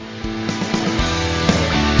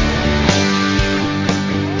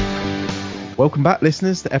Welcome back,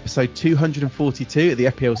 listeners, to episode 242 of the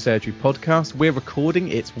FPL Surgery podcast. We're recording.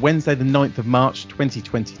 It's Wednesday, the 9th of March,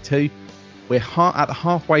 2022. We're at the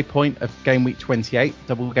halfway point of game week 28,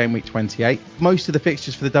 double game week 28. Most of the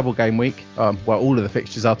fixtures for the double game week, all of the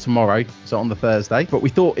fixtures are tomorrow, so on the Thursday. But we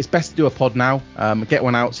thought it's best to do a pod now, get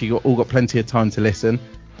one out so you've all got plenty of time to listen.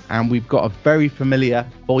 And we've got a very familiar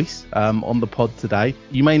voice on the pod today.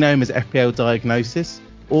 You may know him as FPL Diagnosis,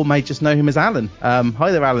 or may just know him as Alan.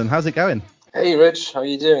 Hi there, Alan. How's it going? Hey Rich, how are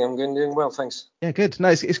you doing? I'm doing well, thanks. Yeah, good. No,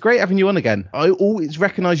 it's great having you on again. I always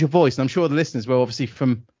recognise your voice, and I'm sure the listeners will, obviously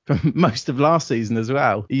from most of last season as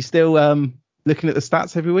well. Are you still looking at the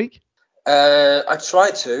stats every week? I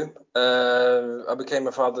try to. I became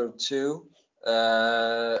a father of two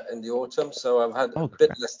in the autumn, so I've had a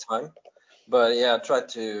bit less time. But yeah, I try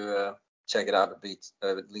to check it out a bit,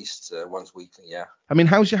 at least once weekly. Yeah. I mean,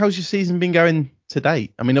 how's your season been going to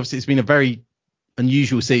date? I mean, obviously it's been a very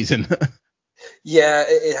unusual season. Yeah,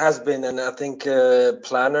 it has been, and I think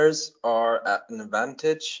planners are at an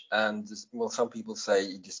advantage. And well, some people say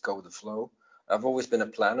you just go with the flow. I've always been a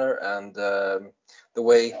planner, and the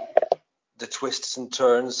way the twists and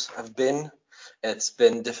turns have been, it's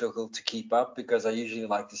been difficult to keep up because I usually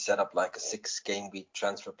like to set up like a 6-game week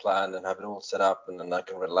transfer plan and have it all set up, and then I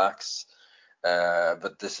can relax.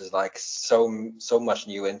 But this is like so much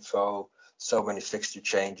new info, so many fixture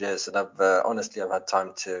changes, and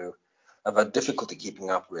I've had difficulty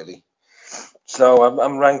keeping up, really. So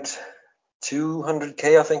I'm ranked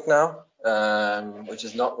 200k, I think now, which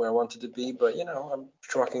is not where I wanted to be, but I'm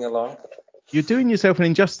trucking along. You're doing yourself an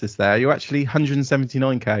injustice there. You're actually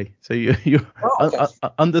 179k, so you're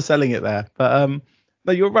underselling it there. But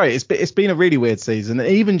no, you're right. It's been a really weird season. And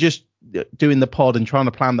even just doing the pod and trying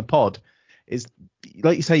to plan the pod is,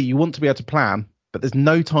 like you say, you want to be able to plan, but there's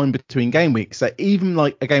no time between game weeks. So even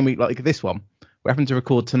like a game week like this one, we're having to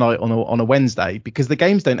record tonight on a Wednesday because the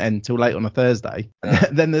games don't end till late on a Thursday. Yeah.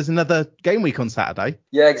 Then there's another game week on Saturday.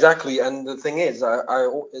 Yeah, exactly. And the thing is,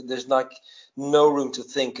 there's like no room to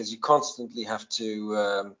think because you constantly have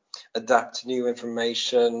to adapt to new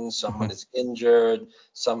information. Someone is injured.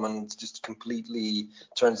 Someone just completely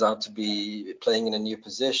turns out to be playing in a new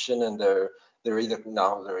position, and they're either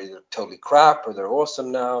totally crap or they're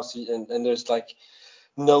awesome now. So and there's like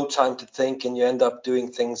no time to think, and you end up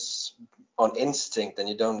doing things on instinct, and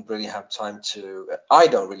I don't really have time to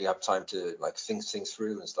like think things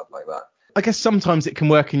through and stuff like that. I guess sometimes it can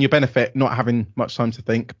work in your benefit not having much time to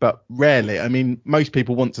think, but rarely. I mean, most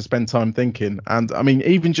people want to spend time thinking. And I mean,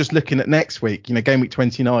 even just looking at next week, game week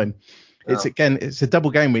 29, it's a double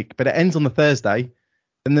game week, but it ends on the Thursday.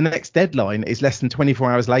 And the next deadline is less than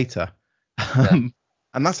 24 hours later. And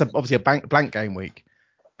that's obviously a blank game week.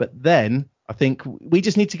 But then I think we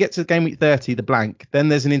just need to get to game week 30, the blank. Then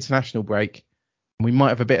there's an international break. And we might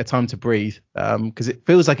have a bit of time to breathe because it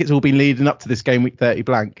feels like it's all been leading up to this game week 30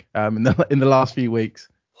 blank in the last few weeks.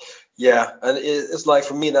 Yeah, and it's like,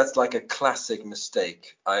 for me, that's like a classic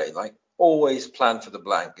mistake. I like always plan for the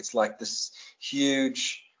blank. It's like this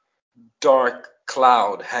huge dark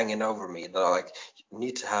cloud hanging over me that you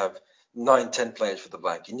need to have 9-10 players for the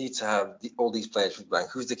blank. You need to have all these players for the blank.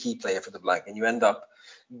 Who's the key player for the blank? And you end up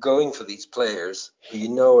going for these players who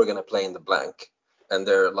are going to play in the blank, and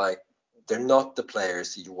they're not the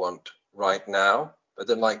players you want right now, but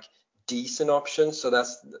they're like decent options. So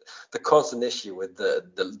that's the constant issue with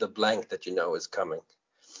the blank that is coming.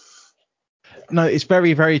 No, it's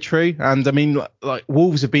very, very true. And I mean, like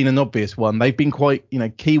Wolves have been an obvious one. They've been quite,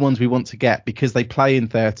 key ones we want to get because they play in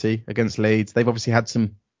 30 against Leeds. They've obviously had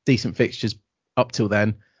some decent fixtures up till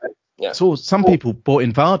then. Yeah. So some people bought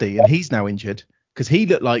in Vardy, and he's now injured because he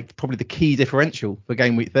looked like probably the key differential for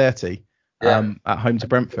game week 30 at home to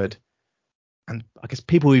Brentford. And I guess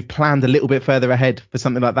people who've planned a little bit further ahead for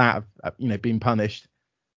something like that have, been punished.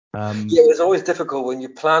 It's always difficult when you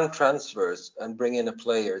plan transfers and bring in a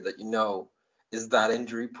player that is that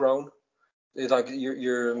injury prone. It's like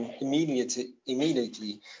you're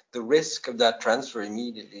immediately the risk of that transfer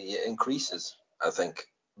immediately increases, I think,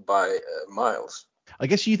 by miles. I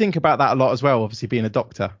guess you think about that a lot as well, obviously being a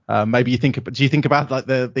doctor. Maybe do you think about like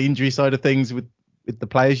the injury side of things with the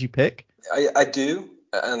players you pick? I do,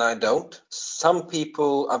 and I don't. Some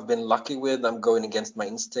people I've been lucky with. I'm going against my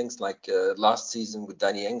instincts. Like last season with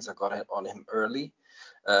Danny Ings, I got on him early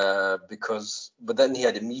but then he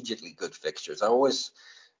had immediately good fixtures. I always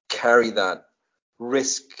carry that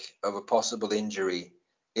risk of a possible injury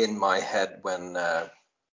in my head when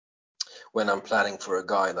I'm planning for a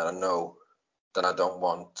guy that I know that I don't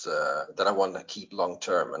want that I want to keep long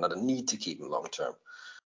term, and that I need to keep him long term.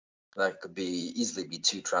 That could easily be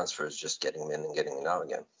 2 transfers, just getting him in and getting him out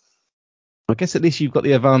again. I guess at least you've got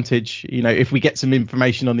the advantage. If we get some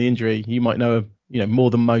information on the injury, you might know,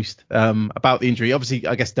 more than most about the injury. Obviously,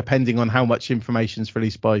 I guess depending on how much information is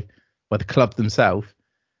released by the club themselves.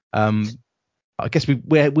 I guess we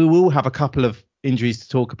will have a couple of injuries to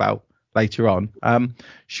talk about later on.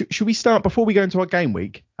 Should we start before we go into our game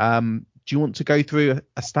week? Do you want to go through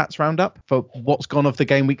a stats roundup for what's gone of the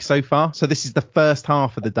game week so far? So this is the first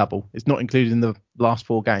half of the double. It's not included in the last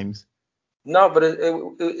 4 games. No, but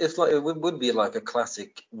it's like it would be like a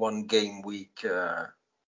classic 1 game week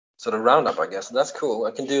sort of roundup, I guess. That's cool.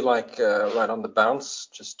 I can do like right on the bounce,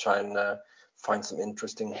 just try and find some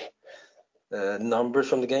interesting numbers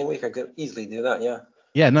from the game week. I could easily do that, yeah.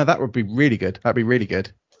 Yeah, no, that would be really good. That'd be really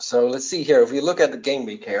good. So let's see here. If we look at the game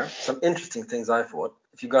week here, some interesting things I thought.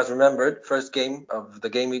 If you guys remembered, first game of the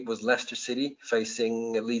game week was Leicester City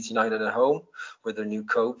facing Leeds United at home with their new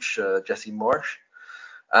coach, Jesse Marsch.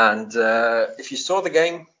 And if you saw the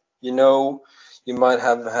game, you might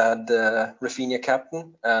have had Rafinha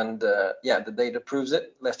captain. And the data proves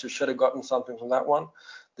it. Leicester should have gotten something from that one.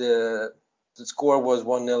 The score was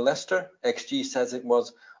 1-0 Leicester. XG says it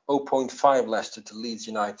was 0.5 Leicester to Leeds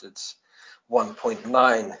United's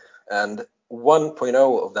 1.9, and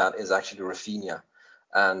 1.0 of that is actually Rafinha,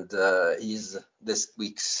 and he's this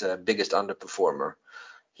week's biggest underperformer.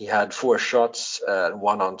 He had 4 shots,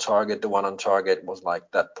 1 on target. The 1 on target was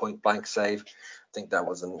like that point blank save. I think that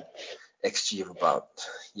was an XG of about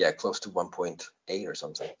close to 1.8 or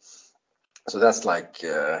something. So that's like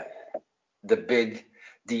the big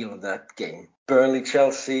deal of that game. Burnley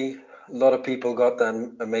Chelsea. A lot of people got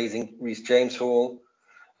that amazing Reece James haul.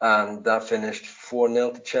 And that finished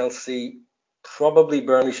 4-0 to Chelsea. Probably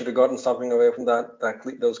Burnley should have gotten something away from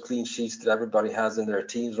those clean sheets that everybody has in their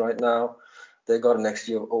teams right now. They got an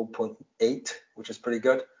XG of 0.8, which is pretty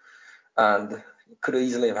good. And could have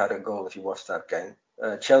easily have had a goal if you watched that game.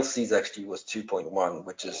 Chelsea's XG was 2.1,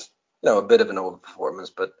 which is a bit of an old performance,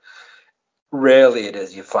 but rarely it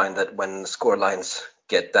is you find that when the score lines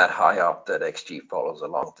get that high up that XG follows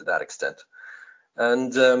along to that extent.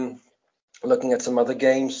 And looking at some other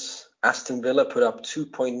games, Aston Villa put up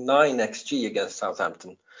 2.9 XG against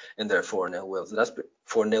Southampton in their 4-0 win. So that's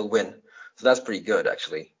 4-0 win. So that's pretty good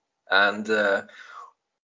actually. And a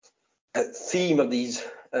theme of these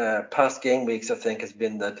past game weeks, I think, has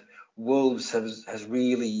been that Wolves has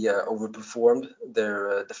really overperformed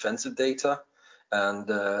their defensive data, and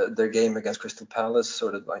their game against Crystal Palace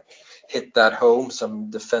sort of like hit that home. Some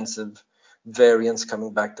defensive variance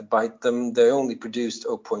coming back to bite them. They only produced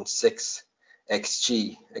 0.6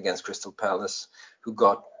 XG against Crystal Palace, who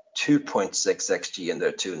got 2.6 XG in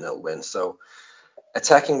their 2-0 win. So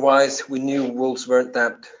attacking wise, we knew Wolves weren't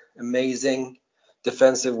that amazing.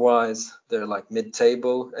 Defensive wise, they're like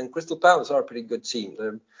mid-table, and Crystal Palace are a pretty good team. They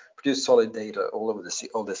produce solid data all of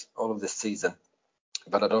this season.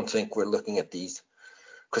 But I don't think we're looking at these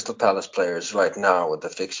Crystal Palace players right now with the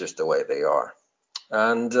fixtures the way they are.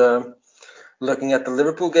 And looking at the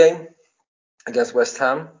Liverpool game against West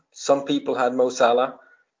Ham, some people had Mo Salah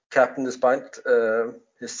captain despite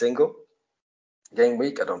his single game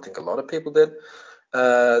week. I don't think a lot of people did.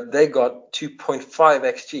 They got 2.5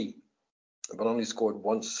 XG, but only scored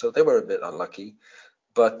once, so they were a bit unlucky.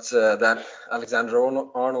 But that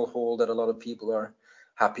Alexander-Arnold haul that a lot of people are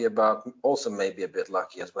happy about also may be a bit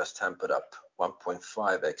lucky, as West Ham put up 1.5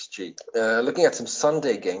 XG. Looking at some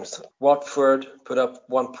Sunday games, Watford put up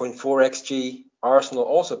 1.4 XG. Arsenal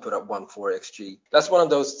also put up 1.4 XG. That's one of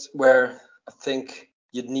those where I think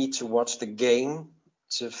you'd need to watch the game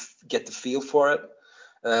to get the feel for it.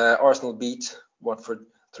 Arsenal beat Watford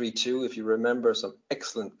 3-2. If you remember, some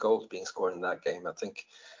excellent goals being scored in that game. I think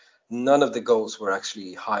none of the goals were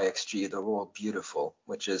actually high XG. They were all beautiful,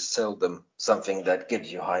 which is seldom something that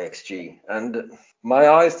gives you high XG. And my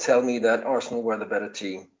eyes tell me that Arsenal were the better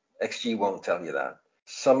team. XG won't tell you that.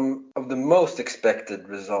 Some of the most expected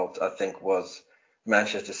results, I think, was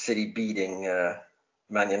Manchester City beating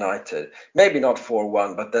Man United. Maybe not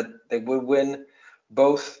 4-1, but that they would win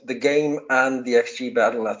both the game and the XG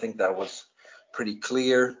battle. I think that was pretty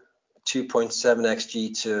clear. 2.7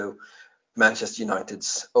 XG to Manchester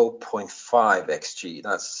United's 0.5 XG.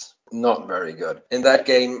 That's not very good. In that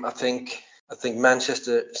game, I think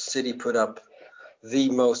Manchester City put up the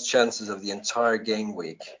most chances of the entire game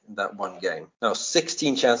week in that one game. Now,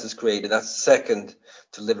 16 chances created. That's second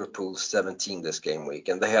to Liverpool's 17 this game week.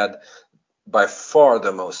 And they had by far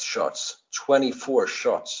the most shots, 24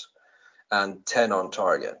 shots and 10 on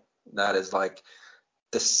target. That is like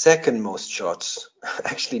the second most shots,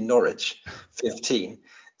 actually Norwich, 15.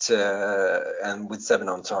 And with 7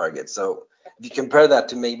 on target. So if you compare that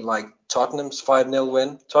to maybe like Tottenham's 5-0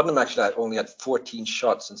 win. Tottenham actually only had 14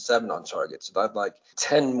 shots and 7 on target. So that's like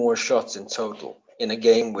 10 more shots in total in a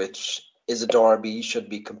game which is a derby, should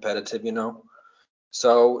be competitive, you know.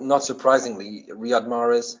 So not surprisingly, Riyad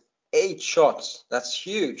Mahrez, 8 shots. That's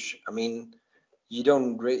huge. I mean, you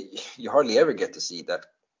hardly ever get to see that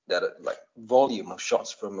like volume of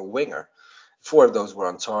shots from a winger. 4 of those were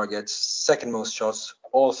on target. Second most shots,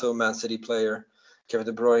 also Man City player. Kevin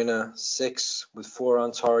De Bruyne, 6 with 4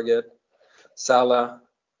 on target. Salah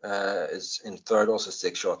is in third, also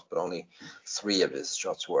 6 shots, but only 3 of his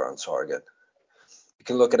shots were on target. You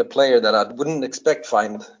can look at a player that I wouldn't expect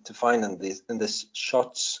to find in this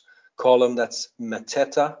shots column. That's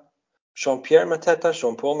Mateta, Jean-Pierre Mateta,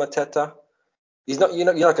 Jean-Paul Mateta. He's not, you're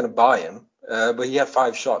not going to buy him, but he had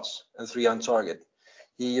 5 shots and 3 on target.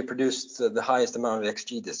 He produced the highest amount of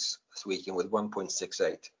XG this weekend with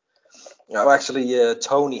 1.68. Now, actually,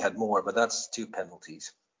 Tony had more, but that's 2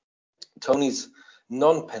 penalties. Tony's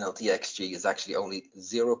non-penalty XG is actually only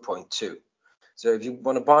 0.2. So if you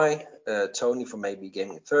want to buy Tony for maybe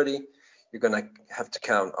Gaming 30, you're going to have to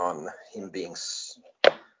count on him being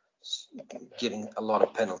giving a lot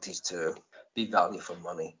of penalties to be value for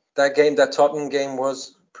money. That Tottenham game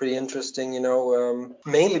was pretty interesting, you know,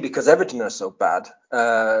 mainly because Everton are so bad.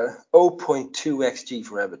 0.2 XG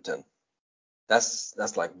for Everton.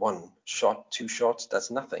 That's like 1 shot, 2 shots. That's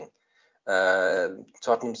nothing.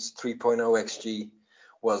 Tottenham's 3.0 XG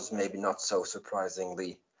was maybe not so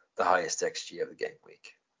surprisingly the highest XG of the game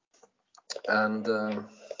week. And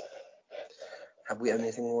have we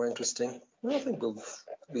anything more interesting? I think we'll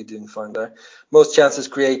be doing fine there. Most chances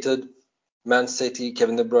created, Man City,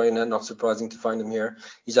 Kevin De Bruyne, not surprising to find him here.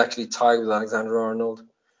 He's actually tied with Alexander-Arnold,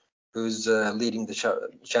 who's leading the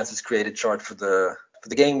chances created chart for the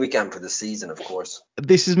game week and for the season, of course.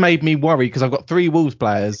 This has made me worry because I've got 3 Wolves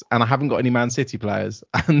players and I haven't got any Man City players.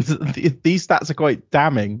 And these stats are quite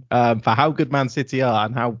damning for how good Man City are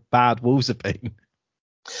and how bad Wolves have been.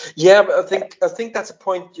 Yeah, but I think that's a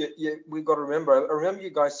point we've got to remember. I remember you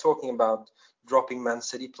guys talking about dropping Man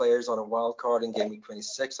City players on a wild card in game week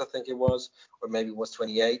 26, I think it was, or maybe it was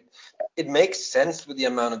 28. It makes sense with the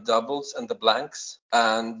amount of doubles and the blanks.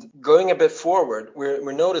 And going a bit forward,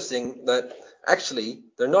 we're noticing that actually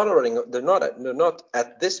they're not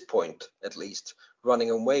at this point at least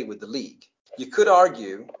running away with the league. You could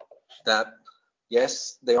argue that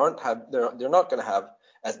yes, they're not going to have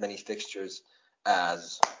as many fixtures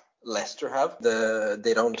as Leicester have.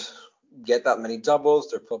 They don't get that many doubles.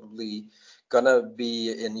 They're probably gonna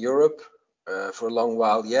be in Europe for a long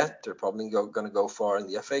while yet. They're probably gonna go far in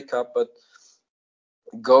the FA Cup, but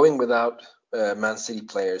going without Man City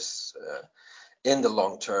players in the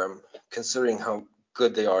long term, considering how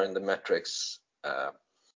good they are in the metrics,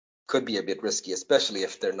 could be a bit risky, especially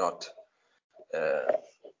if they're not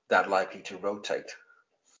that likely to rotate.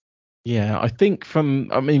 Yeah, I think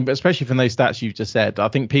especially from those stats you've just said, I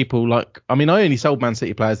think people I only sold Man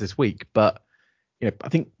City players this week, but I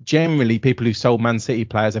think generally people who sold Man City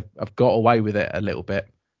players have got away with it a little bit,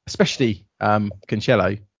 especially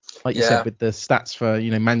Cancelo. Like you said, with the stats for,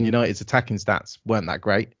 Man United's attacking stats weren't that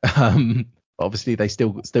great. Obviously they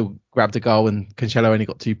still grabbed a goal and Cancelo only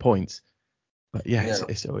got 2 points. But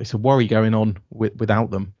it's a worry going on without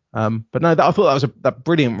them. But no, I thought that was a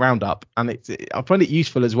brilliant roundup, and I find it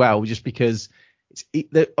useful as well, just because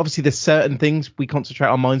obviously there's certain things we concentrate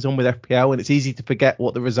our minds on with FPL, and it's easy to forget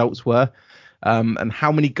what the results were, and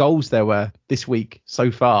how many goals there were this week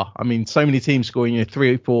so far. I mean, so many teams scoring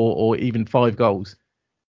 3 or 4 or even 5 goals.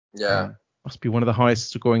 Yeah, must be one of the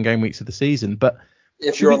highest scoring game weeks of the season. But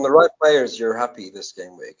if you're on the right players, you're happy this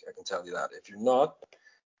game week. I can tell you that. If you're not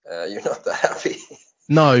that happy.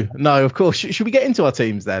 No, of course. Should we get into our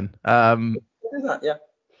teams then?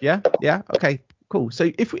 Yeah. Okay, cool.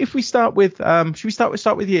 So if we start with, should we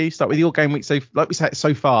start with you? Start with your game week. So like we said,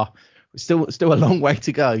 so far, it's still a long way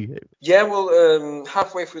to go. Yeah, well,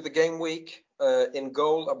 halfway through the game week, in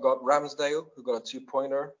goal, I've got Ramsdale, who got a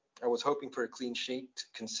 2-pointer. I was hoping for a clean sheet,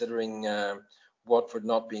 considering Watford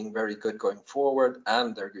not being very good going forward,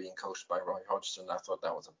 and they're being coached by Roy Hodgson. I thought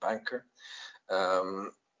that was a banker.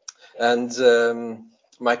 And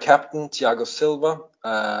my captain, Thiago Silva,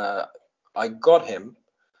 I got him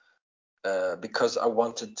because I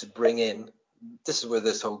wanted to bring in, this is where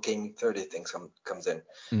this whole Game 30 thing comes in.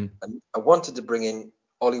 And I wanted to bring in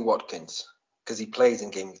Ollie Watkins because he plays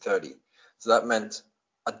in Game 30. So that meant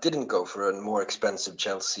I didn't go for a more expensive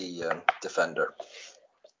Chelsea defender.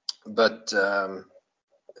 But, he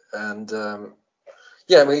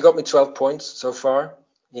got me 12 points so far.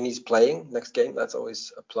 And he's playing next game. That's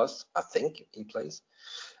always a plus. I think he plays.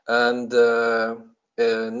 And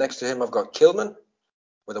next to him, I've got Kilman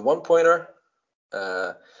with a 1-pointer.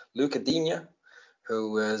 Luca Digne,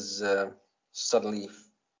 who is suddenly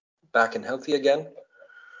back and healthy again.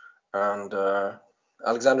 And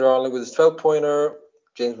Alexander Arnold with his 12-pointer.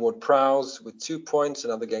 James Ward-Prowse with 2 points,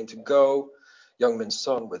 another game to go. Youngmin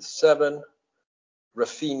Son with 7.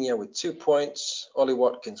 Rafinha with 2 points. Ollie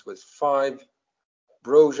Watkins with 5.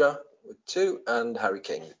 Broja with 2. And Harry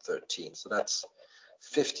Kane with 13. So that's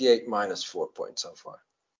 58 minus 4 points so far.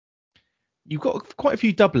 You've got quite a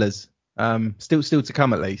few doublers still to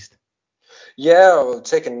come at least. Yeah, I've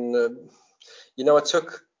taken, I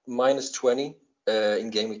took minus 20 in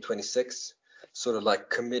game week 26, sort of like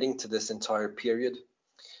committing to this entire period.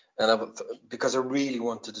 And because I really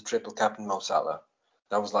wanted to triple captain Mo Salah.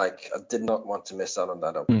 I was like, I did not want to miss out on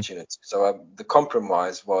that opportunity. So the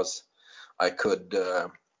compromise was I could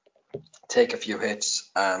take a few hits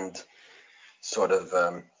and sort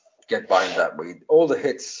of get by in that way. All the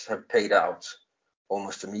hits have paid out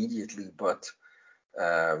almost immediately, but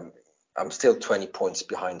I'm still 20 points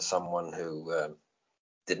behind someone who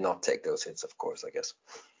did not take those hits, of course, I guess.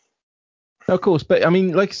 Of course, but I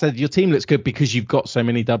mean, like I said, your team looks good because you've got so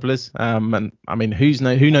many doublers. And I mean,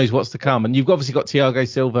 who knows what's to come? And you've obviously got Thiago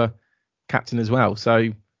Silva, captain as well. So,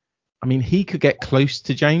 I mean, he could get close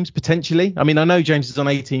to James potentially. I mean, I know James is on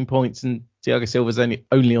 18 points and Thiago Silva's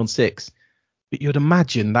only on 6, but you'd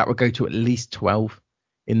imagine that would go to at least 12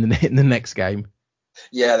 in the next game.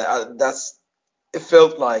 Yeah, it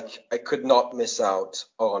felt like I could not miss out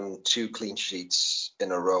on 2 clean sheets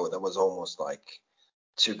in a row. That was almost like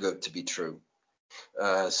too good to be true.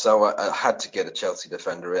 So I had to get a Chelsea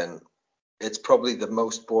defender in. It's probably the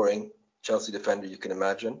most boring Chelsea defender you can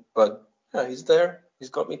imagine, but yeah, he's there. He's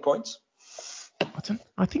got me points.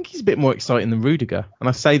 I think he's a bit more exciting than Rudiger, and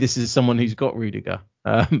I say this as someone who's got Rudiger.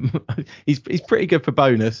 He's pretty good for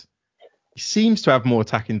bonus. He seems to have more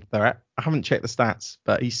attacking threat. I haven't checked the stats,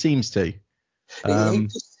 but he seems to.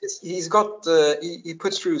 He's got he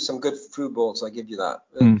puts through some good through balls. I give you that.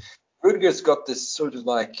 Rudiger's got this sort of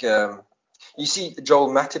like you see Joel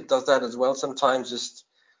Matip does that as well sometimes, just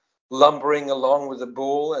lumbering along with the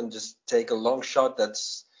ball and just take a long shot.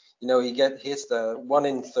 That's he hits the 1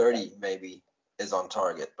 in 30 maybe is on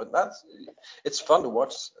target, but it's fun to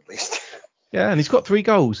watch at least. Yeah, and he's got 3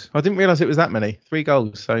 goals. I didn't realize it was that many. 3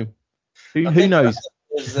 goals. So who knows?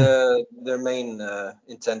 Is their main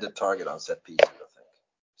intended target on set pieces, I think.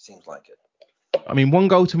 Seems like it. I mean, 1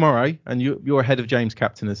 goal tomorrow, and you're ahead of James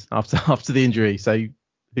captainers after the injury. So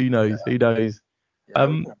who knows? Yeah. Who knows?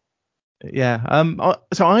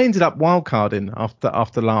 So I ended up wildcarding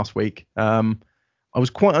after last week. I was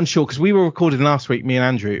quite unsure because we were recording last week, me and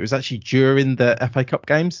Andrew. It was actually during the FA Cup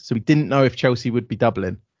games, so we didn't know if Chelsea would be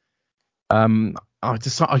doubling. I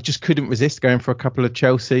just couldn't resist going for a couple of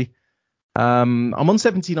Chelsea. I'm on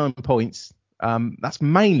 79 points. That's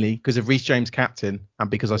mainly because of Reece James captain and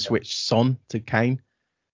because I switched Son to Kane.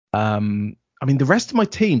 I mean, the rest of my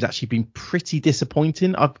team's actually been pretty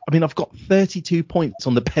disappointing. I've got 32 points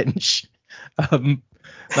on the bench.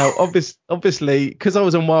 Now, obviously, because I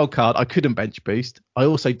was on wildcard, I couldn't bench boost. I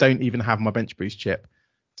also don't even have my bench boost chip.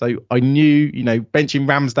 So I knew, benching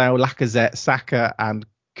Ramsdale, Lacazette, Saka and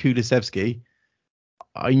Kulusevski,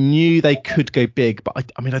 I knew they could go big,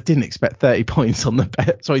 but I didn't expect 30 points on the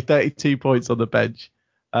bench. Sorry, 32 points on the bench.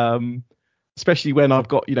 Especially when I've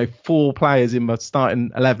got, 4 players in my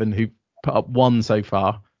starting 11 who put up 1 so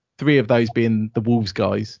far, 3 of those being the Wolves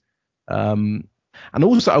guys. And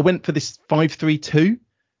also I went for this 5-3-2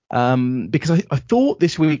 because I thought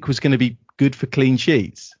this week was going to be good for clean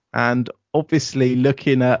sheets. And obviously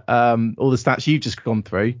looking at all the stats you've just gone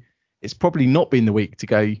through, it's probably not been the week to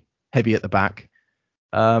go heavy at the back.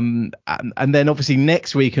 And then obviously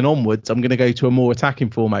next week and onwards, I'm going to go to a more attacking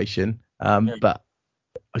formation. But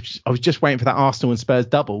I was just waiting for that Arsenal and Spurs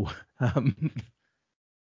double.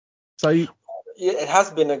 So yeah, it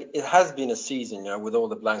has been a season, with all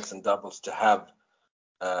the blanks and doubles to have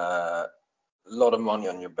a lot of money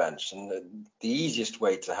on your bench, and the easiest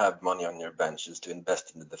way to have money on your bench is to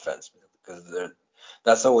invest in the defense because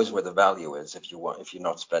that's always where the value is if you're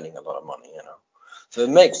not spending a lot of money, So it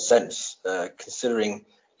makes sense considering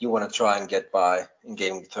you want to try and get by in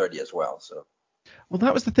game 30 as well. So. Well,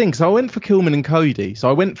 that was the thing. So I went for Kilman and Cody. So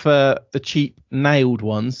I went for the cheap nailed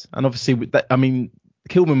ones, and obviously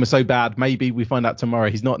Kilman was so bad. Maybe we find out tomorrow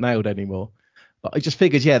he's not nailed anymore. But I just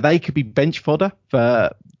figured, they could be bench fodder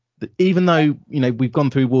for. Even though we've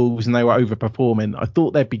gone through Wolves and they were overperforming, I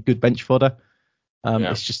thought they'd be good bench fodder.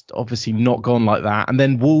 It's just obviously not gone like that. And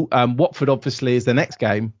then Watford obviously is the next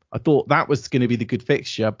game. I thought that was going to be the good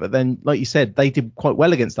fixture, but then, like you said, they did quite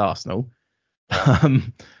well against Arsenal.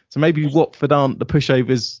 So maybe Watford aren't the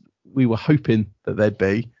pushovers we were hoping that they'd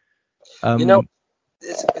be. You know,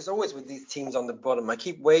 it's always with these teams on the bottom. I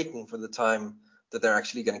keep waiting for the time that they're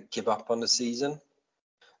actually going to give up on the season.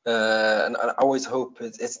 And I always hope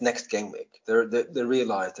it's next game week. They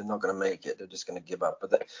realize they're not going to make it. They're just going to give up, but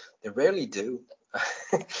they rarely do.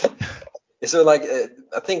 So like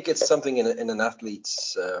I think it's something in an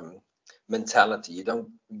athlete's mentality.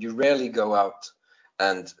 You rarely go out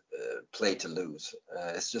and play to lose.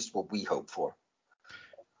 It's just what we hope for.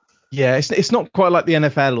 Yeah, it's not quite like the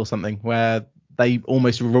NFL or something where they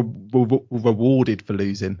almost rewarded for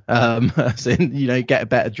losing. So, get a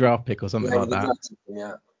better draft pick or something like that.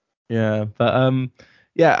 Yeah. Yeah, but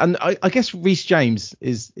yeah, and I guess Reece James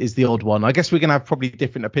is the odd one. I guess we're gonna have probably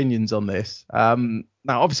different opinions on this.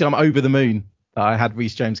 Now, obviously, I'm over the moon that I had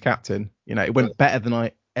Reece James captain. It went better than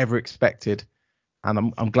I ever expected,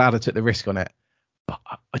 and I'm glad I took the risk on it. But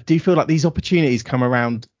I do feel like these opportunities come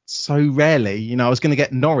around so rarely. I was going to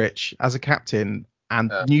get Norwich as a captain,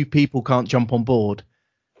 and new people can't jump on board.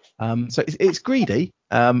 So it's greedy.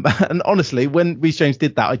 And honestly, when Reece James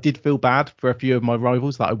did that, I did feel bad for a few of my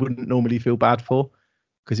rivals that I wouldn't normally feel bad for,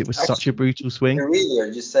 because it was such a brutal swing. You really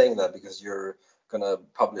are just saying that because you're gonna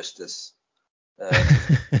publish this.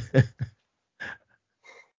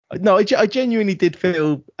 No, I genuinely did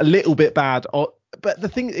feel a little bit bad. But the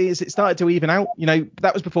thing is, it started to even out.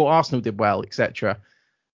 That was before Arsenal did well, etc.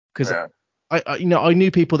 Because I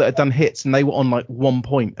knew people that had done hits and they were on like 1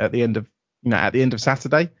 point at the end of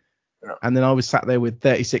Saturday. Yeah. And then I was sat there with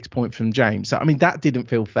 36 points from James. So I mean, that didn't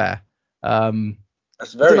feel fair.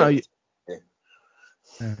 That's very.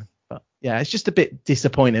 But yeah, it's just a bit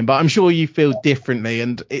disappointing. But I'm sure you feel differently,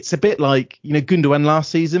 and it's a bit like Gundogan last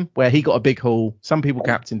season where he got a big haul. Some people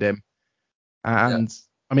captained him, and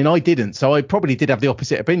I mean I didn't, so I probably did have the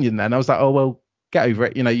opposite opinion then. I was like, oh well, get over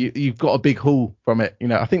it. You've got a big haul from it.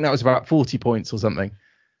 I think that was about 40 points or something.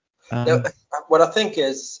 What I think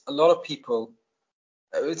is a lot of people.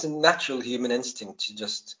 It's a natural human instinct to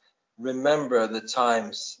just remember the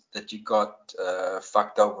times that you got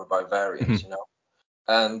fucked over by variants,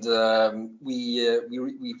 and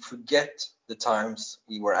we forget the times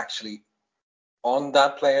we were actually on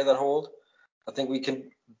that player that hold. I think we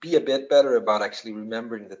can be a bit better about actually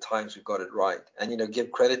remembering the times we got it right, and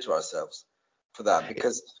give credit to ourselves for that,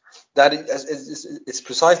 because that it's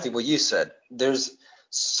precisely what you said. There's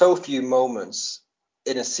so few moments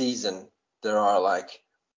in a season that are like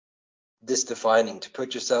this defining, to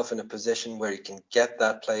put yourself in a position where you can get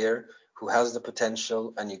that player who has the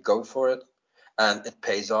potential and you go for it and it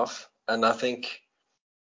pays off. And I think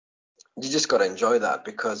you just got to enjoy that,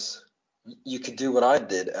 because you could do what I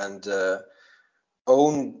did and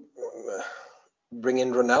bring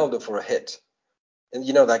in Ronaldo for a hit. And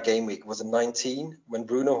that game week was a 19 when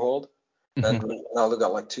Bruno hold and Ronaldo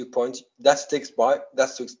got like 2 points. That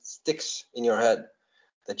sticks in your head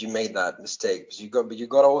that you made that mistake. But you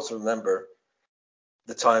got to also remember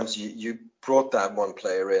the times you brought that one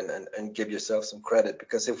player in and give yourself some credit,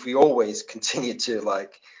 because if we always continue to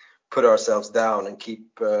like put ourselves down and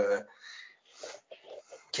keep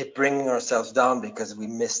bringing ourselves down because we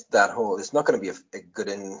missed that hole, it's not going to be a good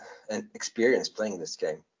an experience playing this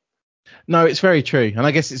game. No, it's very true. And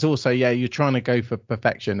I guess it's also, you're trying to go for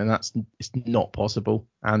perfection, and it's not possible.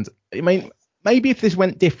 And I mean, maybe if this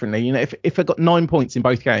went differently, if I got 9 points in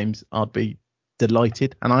both games, I'd be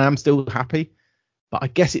delighted, and I am still happy. But I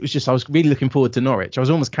guess it was just I was really looking forward to Norwich. I was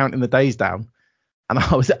almost counting the days down, and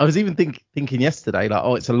I was even thinking yesterday, like,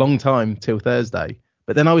 oh, it's a long time till Thursday.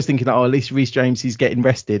 But then I was thinking, oh, at least Reece James, he's getting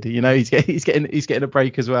rested. He's getting a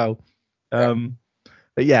break as well. But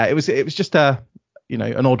yeah, it was just an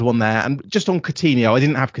odd one there. And just on Coutinho, I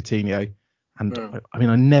didn't have Coutinho. And I mean,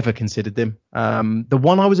 I never considered him. The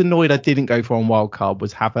one I was annoyed I didn't go for on wildcard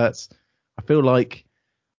was Havertz. I feel like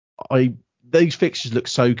those fixtures look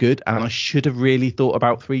so good, and I should have really thought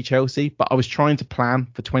about 3 Chelsea, but I was trying to plan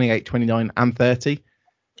for 28, 29 and 30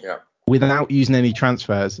 without using any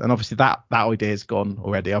transfers. And obviously that idea is gone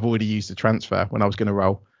already. I've already used the transfer when I was going to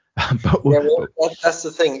roll. That's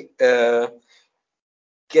the thing.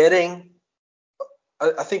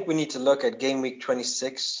 I think we need to look at game week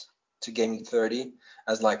 26 to game week 30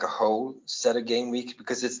 as like a whole set of game week,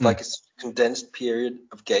 because it's like a condensed period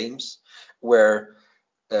of games where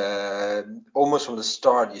almost from the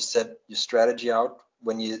start you set your strategy out.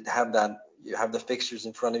 When you have the fixtures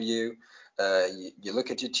in front of you, you look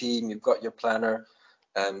at your team, you've got your planner,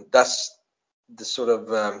 and that's the sort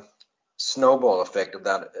of snowball effect of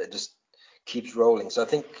that. It just keeps rolling. So I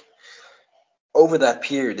think over that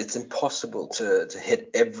period, it's impossible to hit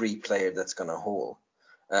every player that's going to haul.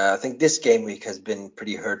 I think this game week has been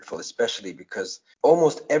pretty hurtful, especially because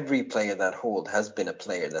almost every player that hold has been a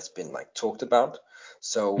player that's been like talked about.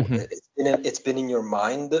 So Hmm. it's been in your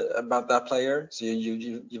mind about that player. So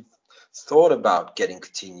you've thought about getting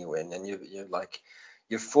Coutinho in, and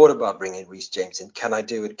you've thought about bringing Reece James in. Can I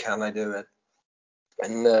do it? Can I do it?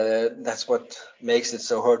 And that's what makes it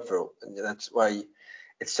so hurtful. And that's why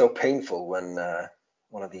it's so painful when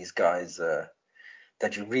one of these guys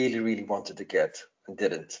that you really, really wanted to get and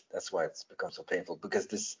didn't. That's why it's become so painful, because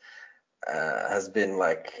this has been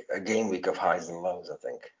like a game week of highs and lows, I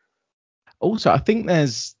think. Also, I think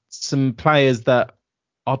there's some players that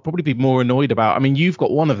I'd probably be more annoyed about. I mean, you've got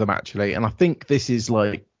one of them actually, and I think this is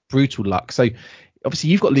like brutal luck. So obviously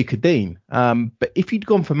you've got Luca Dean, but if you'd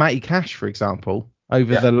gone for Matty Cash, for example,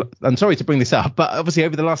 Yeah, I'm sorry to bring this up, but obviously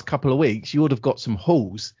over the last couple of weeks, you would have got some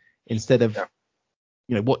hauls instead of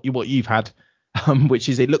yeah, what you've had, which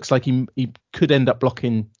is it looks like he could end up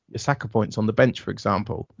blocking your Saka points on the bench, for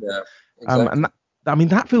example. yeah, And exactly. that, I mean,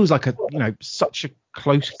 that feels like such a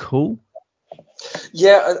close call.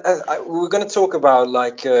 Yeah, we're going to talk about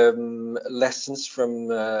like lessons from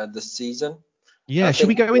the season. I Yeah, should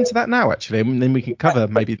we think go into that now actually, and then we can cover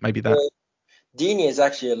maybe that. Dini is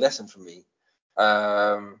actually a lesson for me.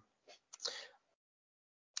 Um,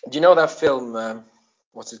 do you know that film?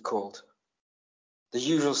 What's it called? The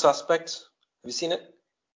Usual Suspects. Have you seen it?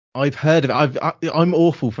 I've heard of it. I'm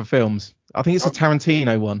awful for films. I think it's a Okay.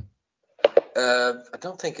 Tarantino one, I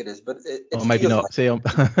don't think it is, but it or maybe feels like not. See,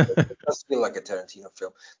 it does feel like a Tarantino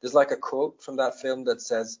film. There's like a quote from that film that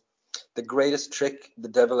says, "The greatest trick the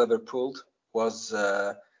devil ever pulled was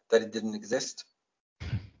that it didn't exist."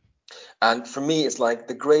 And for me, it's like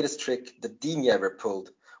the greatest trick that Digne ever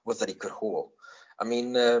pulled was that he could haul. I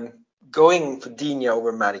mean, going for Digne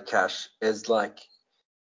over Matty Cash is like,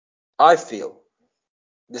 I feel,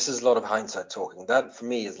 this is a lot of hindsight talking. That for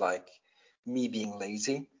me is like me being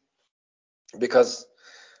lazy, because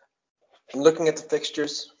I'm looking at the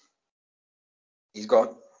fixtures. He's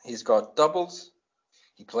got he's got doubles.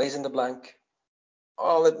 He plays in the blank.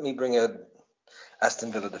 Oh, let me bring a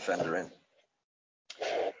Aston Villa defender in.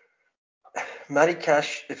 Matty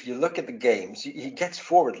Cash, if you look at the games, he gets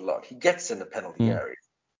forward a lot. He gets in the penalty Mm. area,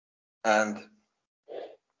 and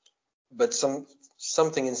but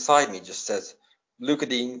something inside me just says, Luca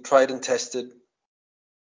Dean, tried and tested.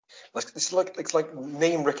 Like it's like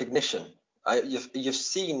name recognition. You've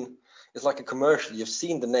seen, it's like a commercial. You've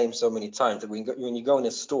seen the name so many times that when you go in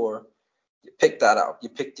a store, you pick that out. You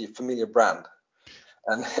pick the familiar brand.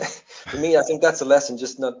 And for me, I think that's a lesson.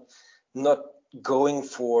 Just not going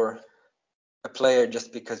for a player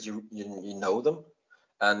just because you know them,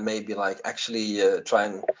 and maybe like actually try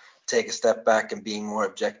and take a step back and being more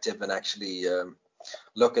objective and actually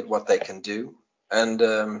look at what they can do. And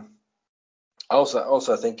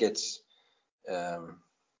also I think um,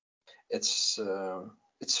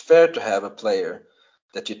 it's fair to have a player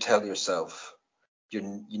that you tell yourself you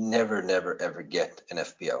never ever get in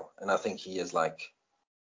FPL, and I think he is like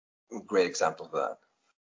a great example of that.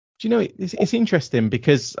 Do you know it's interesting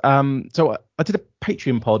because so I did a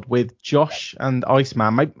Patreon pod with Josh and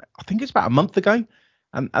Iceman. I think it's about a month ago,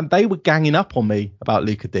 and they were ganging up on me about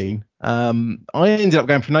Luca Dean. I ended up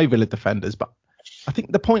going for no Villa defenders, but I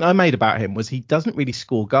think the point I made about him was he doesn't really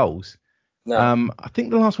score goals. No, I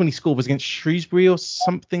think the last one he scored was against Shrewsbury or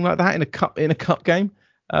something like that in a cup game.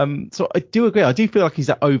 So I do agree. I do feel like he's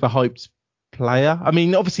an overhyped player. I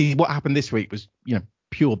mean, obviously what happened this week was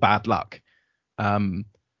pure bad luck. Um,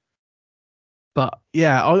 but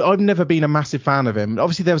yeah, I've never been a massive fan of him.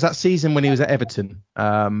 Obviously there was that season when he was at Everton.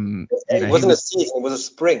 it He wasn't a was season; it was a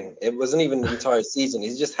spring. It wasn't even the entire season.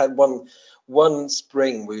 He's just had one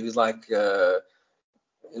spring where he was like,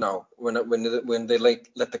 when they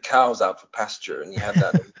let the cows out for pasture, and he had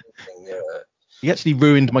that amazing, he actually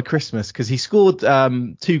ruined my Christmas because he scored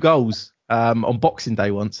 2 goals on Boxing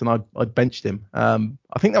Day once, and I benched him. I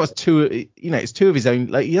think that was two. It's two of his own.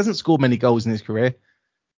 Like he hasn't scored many goals in his career,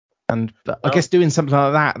 and I no, guess doing something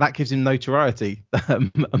like that gives him notoriety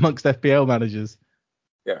amongst FPL managers.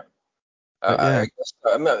 yeah. But yeah, I guess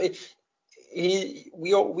so. I mean,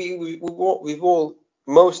 we've all,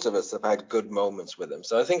 most of us have had good moments with him,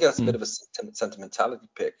 so I think that's a bit mm, of a sentimentality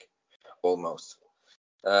pick almost.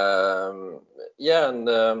 Yeah, and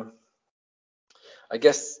I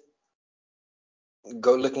guess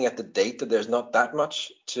go looking at the data, there's not that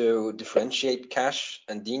much to differentiate Cash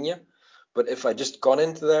and Digne. But if I just gone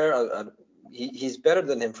into there, he's better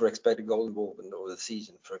than him for expected goal involvement over the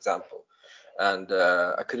season, for example. And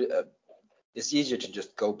I could, it's easier to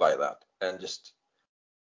just go by that and just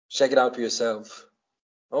check it out for yourself.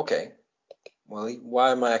 Okay, well,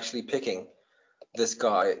 why am I actually picking this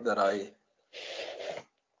guy that I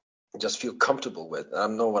just feel comfortable with. I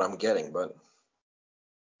know what I'm getting, but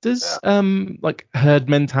Does like herd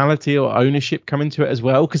mentality or ownership come into it as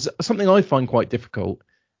well? Because something I find quite difficult,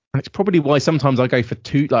 and it's probably why sometimes I go for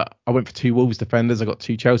two. Like I went for two Wolves defenders, I got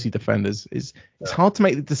two Chelsea defenders. It's hard to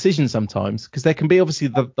make the decision sometimes because there can be obviously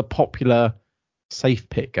the popular safe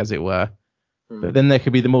pick, as it were, but then there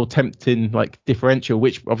could be the more tempting like differential,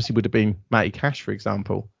 which obviously would have been Matty Cash, for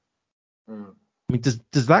example. Mm. I mean,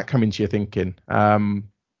 does that come into your thinking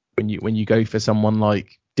when you go for someone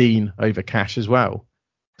like Dean over Cash as well?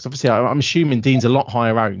 Because obviously I'm assuming Dean's a lot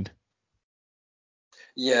higher owned.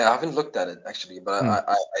 Yeah, I haven't looked at it actually, but Mm.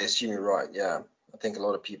 I assume you're right. Yeah, I think a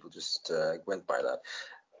lot of people just went by that.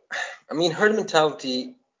 I mean, herd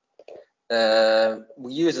mentality,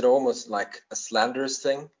 we use it almost like a slanderous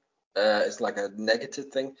thing. It's like a negative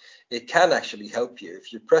thing. It can actually help you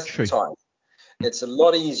if you press for True. time. It's a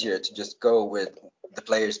lot easier to just go with the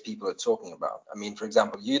players people are talking about. I mean, for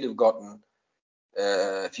example, you'd have gotten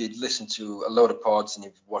if you'd listened to a load of pods and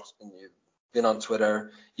you've watched and you've been on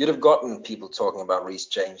Twitter, you'd have gotten people talking about Reece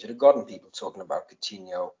James. You'd have gotten people talking about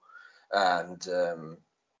Coutinho, and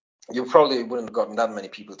you probably wouldn't have gotten that many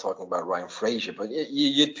people talking about Ryan Fraser. But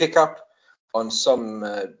you'd pick up on some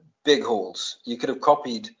big holes. You could have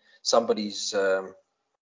copied somebody's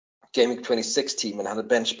Game Week 26 team and had a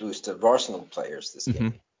bench boost of Arsenal players this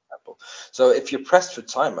game, for example. So if you're pressed for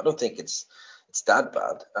time, I don't think it's that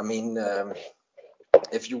bad. I mean,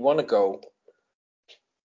 if you want to go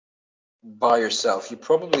by yourself, you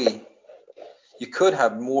could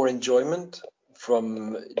have more enjoyment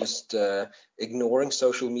from just ignoring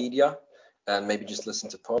social media and maybe just listen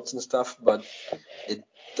to pods and stuff. But it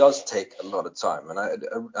does take a lot of time, and I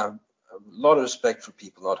have a lot of respect for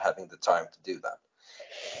people not having the time to do that.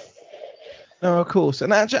 No, of course.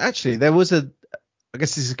 And actually, there was I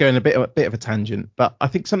guess this is going a bit of a tangent, but I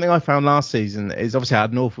think something I found last season is obviously I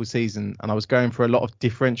had an awful season and I was going for a lot of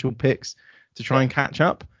differential picks to try and catch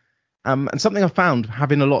up. And something I found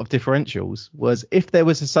having a lot of differentials was if there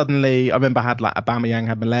was I remember I had like Aubameyang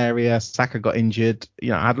had malaria, Saka got injured,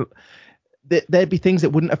 there'd be things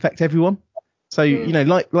that wouldn't affect everyone. So,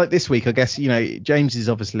 like this week, I guess, James is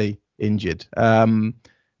obviously injured.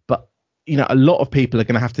 But a lot of people are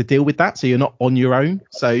going to have to deal with that. So you're not on your own.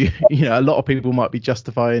 So, a lot of people might be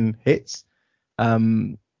justifying hits.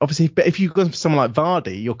 Obviously, but if you've got someone like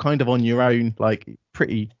Vardy, you're kind of on your own, like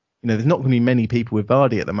pretty, there's not going to be many people with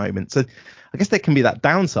Vardy at the moment. So I guess there can be that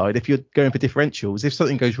downside if you're going for differentials. If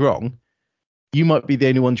something goes wrong, you might be the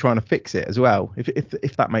only one trying to fix it as well.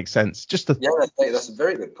 If that makes sense. Yeah, that's a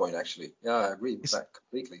very good point, actually. Yeah, I agree with that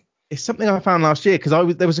completely. It's something I found last year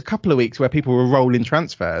because there was a couple of weeks where people were rolling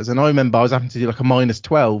transfers, and I remember I was having to do like a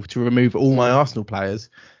 -12 to remove all my Arsenal players,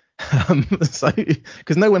 so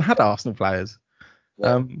because no one had Arsenal players.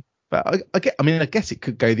 Yeah. But I guess it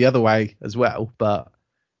could go the other way as well. But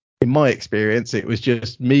in my experience, it was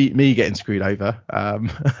just me getting screwed over,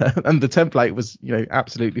 and the template was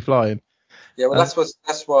absolutely flying. Yeah, well,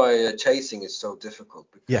 that's why chasing is so difficult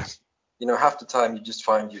because Yeah. Half the time you just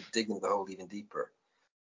find you're digging the hole even deeper.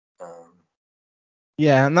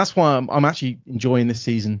 Yeah, and that's why I'm actually enjoying this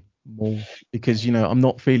season more because I'm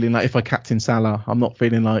not feeling like if I captain Salah, I'm not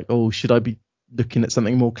feeling like, oh, should I be looking at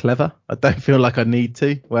something more clever? I don't feel like I need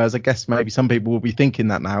to. Whereas I guess maybe some people will be thinking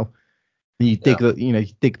that now. And you dig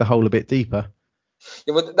the hole a bit deeper.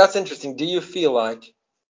 Yeah, but that's interesting. Do you feel like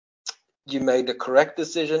you made the correct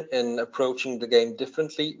decision in approaching the game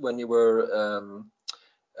differently when you were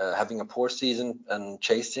having a poor season and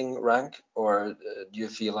chasing rank, or do you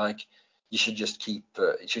feel like you should just you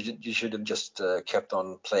should have just kept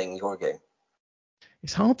on playing your game?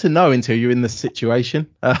 It's hard to know until you're in the situation,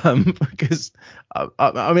 because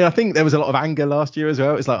I think there was a lot of anger last year as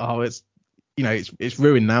well. It's like, oh, it's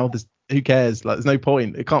ruined now. Who cares? Like, there's no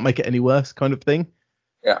point. It can't make it any worse, kind of thing.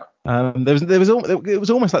 Yeah. It was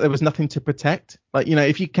almost like there was nothing to protect. Like,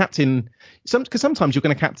 if you captain because sometimes you're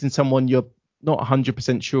going to captain someone you're not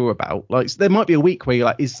 100% sure about. Like, so there might be a week where you're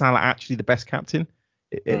like, is Salah actually the best captain?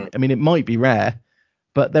 I mean, it might be rare,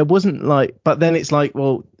 but there wasn't but then it's like,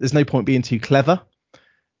 well, there's no point being too clever.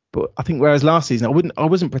 But I think whereas last season, I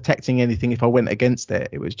wasn't protecting anything if I went against it.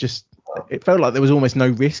 It was just, it felt like there was almost no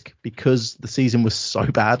risk because the season was so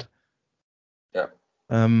bad. Yeah.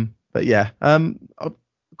 But yeah, I've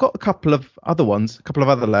got a couple of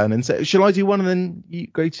other learnings. So shall I do one and then you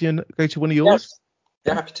go to one of yours? Yes.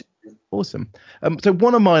 Yeah, happy to. Awesome. So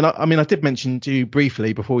one of mine, I did mention to you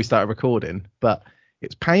briefly before we started recording, but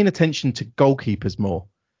it's paying attention to goalkeepers more.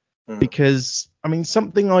 Because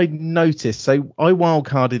something I noticed. So I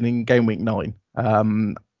wildcarded in game week 9,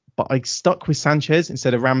 but I stuck with Sanchez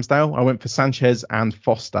instead of Ramsdale. I went for Sanchez and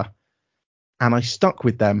Foster, and I stuck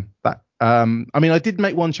with them. But I mean, I did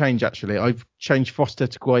make one change actually. I've changed Foster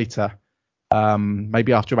to Guaita.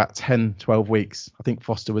 Maybe after about 10, 12 weeks. I think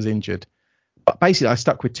Foster was injured. But basically, I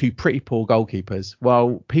stuck with two pretty poor goalkeepers,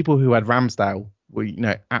 while people who had Ramsdale were,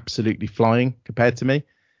 absolutely flying compared to me.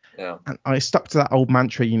 Yeah. And I stuck to that old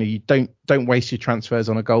mantra, you don't waste your transfers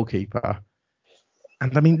on a goalkeeper.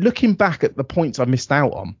 And I mean, looking back at the points I missed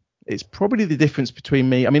out on, it's probably the difference between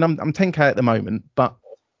me. I mean, I'm 10k at the moment, but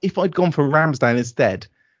if I'd gone for Ramsdale instead,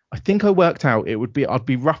 I think I worked out I'd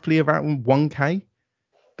be roughly around 1k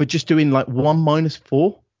for just doing like 1 minus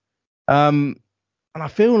 4. And I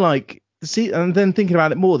feel like and then thinking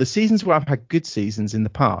about it more, the seasons where I've had good seasons in the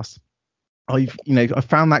past, I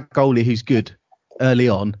found that goalie who's good early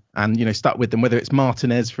on and, stuck with them, whether it's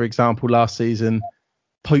Martinez, for example, last season.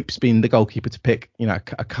 Pope's been the goalkeeper to pick, a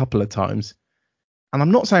couple of times. And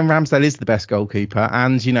I'm not saying Ramsdale is the best goalkeeper.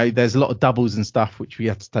 And, there's a lot of doubles and stuff, which we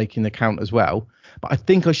have to take into account as well. But I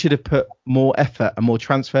think I should have put more effort and more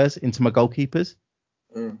transfers into my goalkeepers.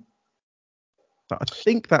 Mm. So I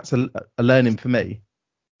think that's a learning for me.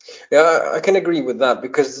 Yeah, I can agree with that,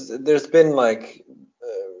 because there's been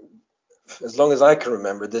as long as I can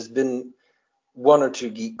remember, there's been one or two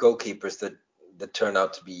goalkeepers that turn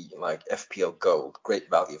out to be like FPL gold, great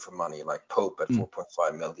value for money, like Pope at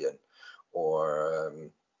 4.5 million, or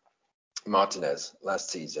Martinez last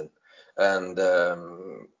season. And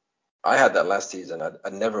I had that last season. I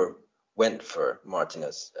never went for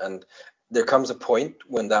Martinez, and there comes a point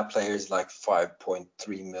when that player is like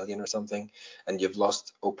 5.3 million or something, and you've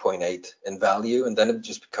lost 0.8 in value, and then it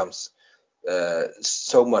just becomes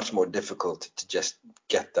so much more difficult to just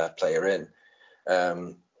get that player in.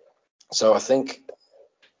 So I think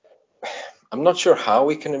I'm not sure how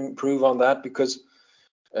we can improve on that, because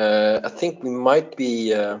I think we might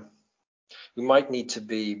need to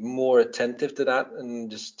be more attentive to that, and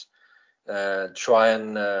just try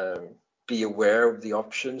and be aware of the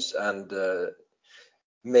options, and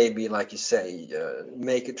maybe, like you say,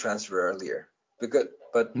 make a transfer earlier.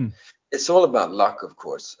 But it's all about luck, of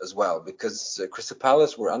course, as well, because Crystal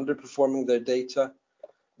Palace were underperforming their data.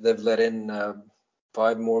 They've let in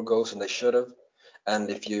 5 more goals than they should have. And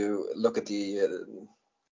if you look at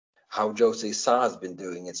how Jose Sa has been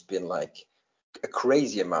doing, it's been like a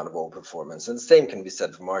crazy amount of overperformance. And the same can be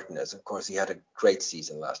said for Martinez. Of course, he had a great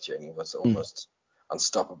season last year and he was almost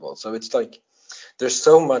unstoppable. So it's like there's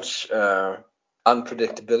so much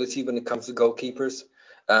unpredictability when it comes to goalkeepers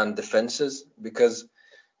and defenses, because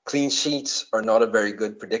clean sheets are not a very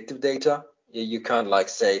good predictive data. You can't like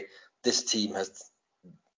say this team has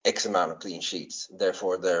X amount of clean sheets,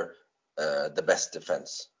 therefore they're the best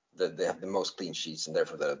defense. They have the most clean sheets, and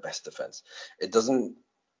therefore they're the best defense. It doesn't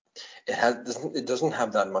have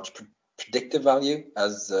that much predictive value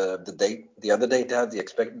as the other data has, the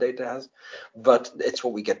expected data has, but it's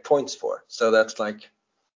what we get points for. So that's like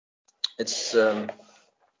it's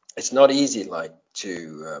not easy like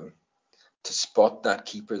to spot that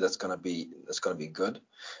keeper that's gonna be good.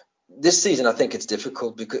 This season I think it's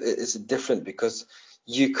difficult because it's different, because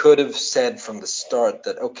you could have said from the start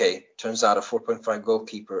that, okay, turns out a 4.5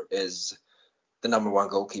 goalkeeper is the number one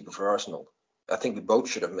goalkeeper for Arsenal. I think we both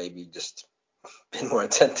should have maybe just been more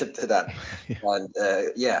attentive to that. And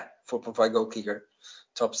 4.5 goalkeeper,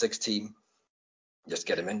 top 6 team, just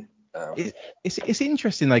get him in. It's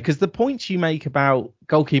interesting though, because the points you make about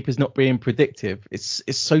goalkeepers not being predictive, it's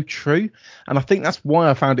so true, and I think that's why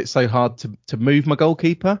I found it so hard to move my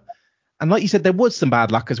goalkeeper. And like you said, there was some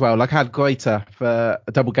bad luck as well. Like I had Guaita for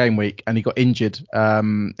a double game week and he got injured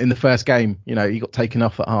in the first game. He got taken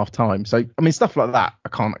off at half time. So, I mean, stuff like that I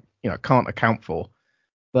can't account for.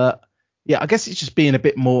 But yeah, I guess it's just being a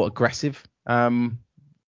bit more aggressive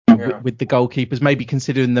with the goalkeepers, maybe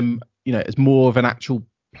considering them, as more of an actual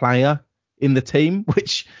player in the team,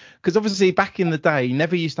 because obviously back in the day,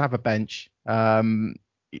 never used to have a bench.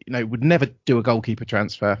 Would never do a goalkeeper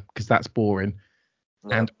transfer because that's boring.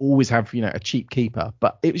 No. And always have, a cheap keeper.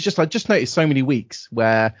 But it was just, I just noticed so many weeks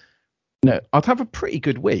where, I'd have a pretty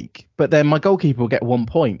good week, but then my goalkeeper will get 1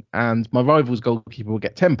 point and my rival's goalkeeper will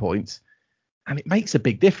get 10 points. And it makes a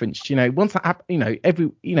big difference. Once that happens,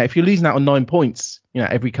 if you're losing out on 9 points,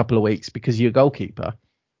 every couple of weeks because you're a goalkeeper,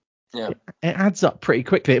 it adds up pretty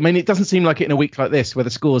quickly. I mean, it doesn't seem like it in a week like this where the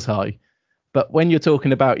score's high. But when you're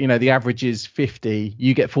talking about, the average is 50,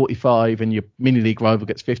 you get 45 and your mini league rival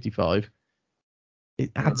gets 55.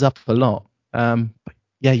 It adds up a lot. But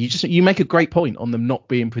yeah, you make a great point on them not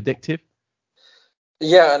being predictive.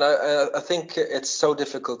 Yeah, and I think it's so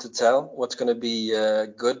difficult to tell what's going to be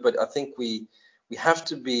good, but I think we have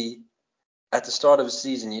to be at the start of the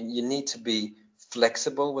season, you need to be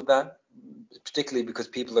flexible with that, particularly because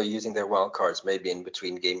people are using their wild cards maybe in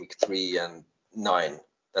between game week 3 and 9.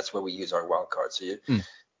 That's where we use our wild cards. So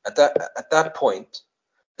at that point,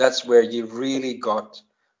 that's where you really got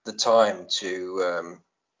the time to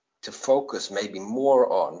focus maybe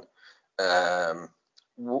more on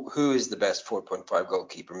who is the best 4.5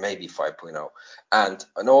 goalkeeper, maybe 5.0,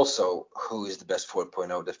 and also who is the best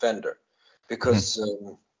 4.0 defender, because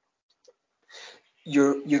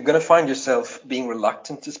you're going to find yourself being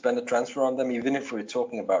reluctant to spend a transfer on them, even if we're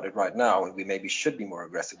talking about it right now, and we maybe should be more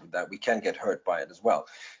aggressive with that. We can get hurt by it as well.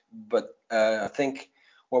 But I think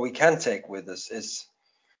what we can take with us is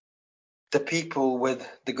the people with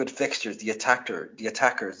the good fixtures, the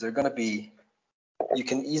attackers. They're going to be, you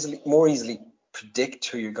can more easily predict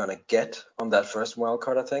who you're going to get on that first wild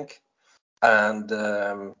card, I think.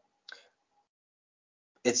 And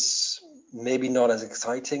it's maybe not as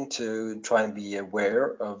exciting to try and be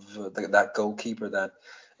aware of that goalkeeper, that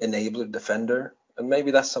enabler defender, and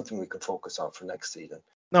maybe that's something we can focus on for next season.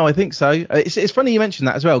 No, I think so. It's funny you mentioned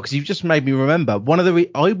that as well, because you've just made me remember one of the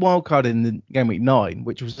I wildcarded in the game week 9,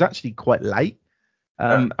 which was actually quite late.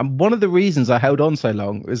 And one of the reasons I held on so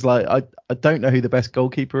long is like I don't know who the best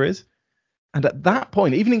goalkeeper is. And at that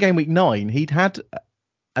point, even in game week 9, he'd had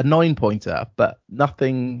a 9-pointer, but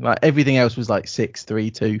nothing, like everything else was like 6,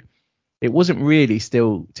 3, 2. It wasn't really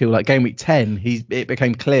till like game week 10, it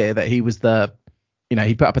became clear that he was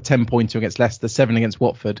he put up a 10-pointer against Leicester, 7 against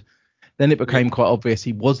Watford. Then it became quite obvious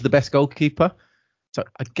he was the best goalkeeper. So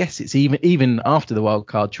I guess it's even after the wild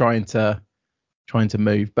card trying to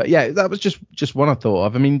move. But yeah, that was just one I thought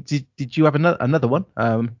of. I mean, did you have another one,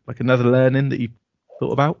 like another learning that you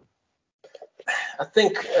thought about? I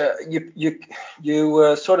think you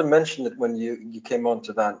sort of mentioned it when you came on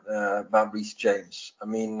to that about Reece James. I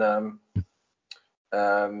mean,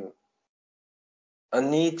 I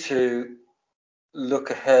need to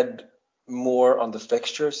look ahead more on the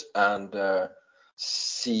fixtures and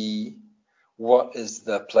see what is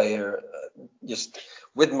the player, just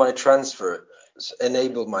with my transfer,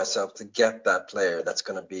 enable myself to get that player that's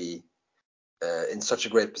going to be in such a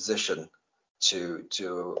great position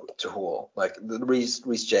to haul, like the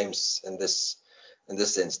Reece James in this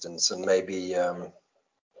instance, and maybe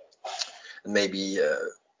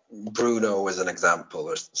Bruno as an example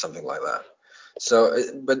or something like that. So,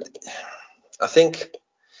 but I think,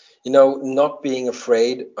 not being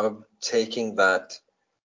afraid of taking that,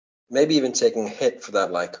 maybe even taking a hit for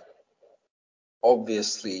that, like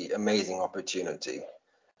obviously amazing opportunity.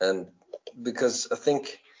 And because I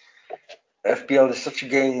think FPL is such a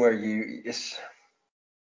game where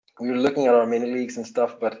we're looking at our mini leagues and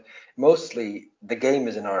stuff, but mostly the game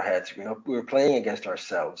is in our heads. We're playing against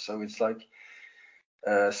ourselves, so it's like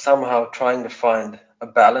somehow trying to find a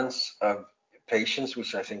balance of patience,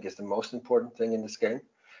 which I think is the most important thing in this game,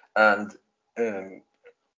 and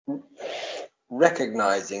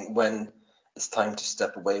recognizing when it's time to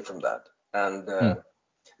step away from that, and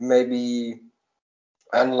maybe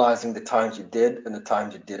analyzing the times you did and the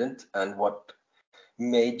times you didn't, and what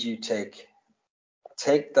made you take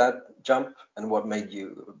that jump and what made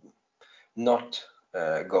you not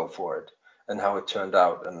go for it, and how it turned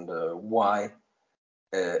out, and why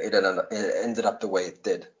it ended up the way it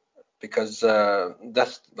did. Because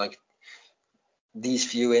that's like these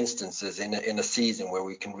few instances in a season where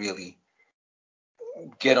we can really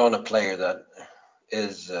get on a player that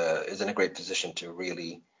is in a great position to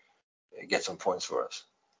really get some points for us.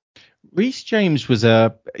 Reece James was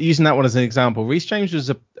using that one as an example. Reece James was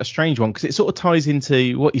a strange one because it sort of ties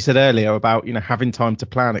into what you said earlier about having time to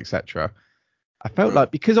plan, etc. I felt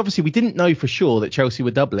like, because obviously we didn't know for sure that Chelsea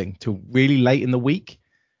were doubling till really late in the week.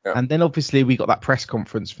 Yeah. And then obviously we got that press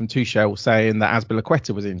conference from Tuchel saying that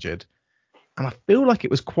Azpilicueta was injured. And I feel like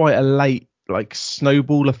it was quite a late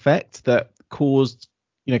snowball effect that caused,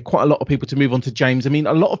 quite a lot of people to move on to James. I mean,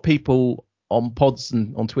 a lot of people on pods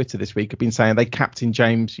and on Twitter this week have been saying they captained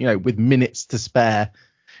James, with minutes to spare,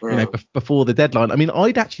 before the deadline. I mean,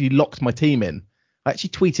 I'd actually locked my team in. I actually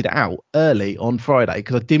tweeted it out early on Friday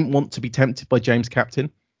because I didn't want to be tempted by James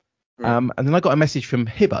captain. And then I got a message from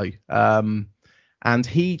Hibbo. And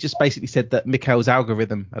he just basically said that Mikel's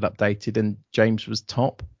algorithm had updated and James was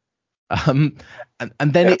top. And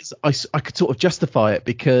then I could sort of justify it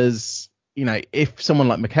because, if someone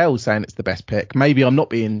like Mikel's saying it's the best pick, maybe I'm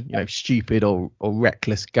not being, stupid or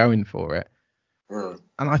reckless going for it. And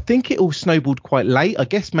I think it all snowballed quite late. I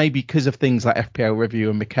guess maybe because of things like FPL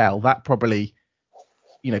Review and Mikel, that probably,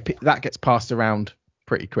 that gets passed around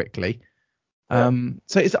pretty quickly.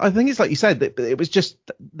 So I think it's like you said, that it was just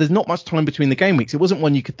there's not much time between the game weeks. It wasn't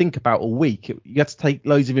one you could think about all week. You had to take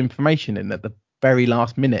loads of information in at the very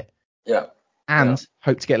last minute. Yeah. And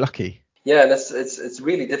hope to get lucky. Yeah, and it's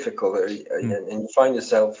really difficult, and you find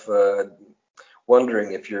yourself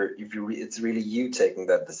wondering if it's really you taking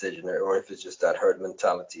that decision, or if it's just that herd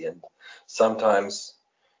mentality. And sometimes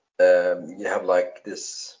you have like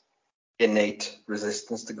this innate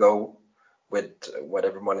resistance to go with what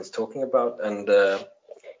everyone is talking about, and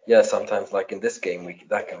sometimes like in this game week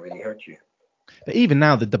that can really hurt you. But even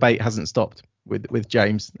now the debate hasn't stopped with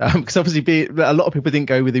James, because obviously a lot of people didn't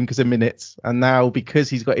go with him because of minutes, and now because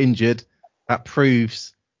he's got injured, that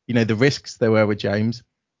proves the risks there were with James.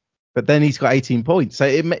 But then he's got 18 points, so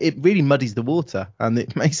it really muddies the water, and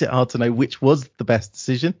it makes it hard to know which was the best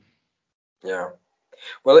decision. Yeah,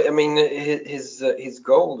 well, I mean, his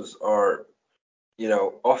goals are,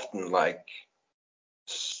 often like,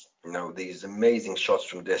 these amazing shots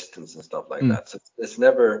from distance and stuff like that. So it's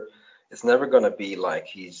never going to be like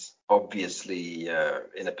he's obviously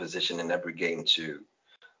in a position in every game to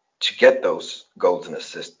get those goals and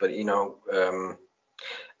assists. But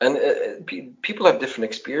people have different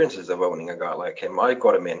experiences of owning a guy like him. I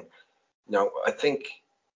got him in. I think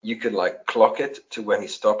you could like clock it to when he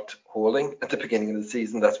stopped hauling at the beginning of the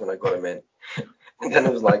season. That's when I got him in. And then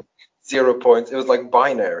it was like 0 points. It was like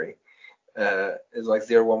binary. It's like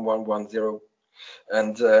 0, 1, 1, 1, 0.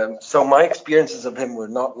 And so my experiences of him were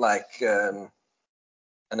not like an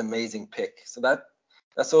amazing pick. So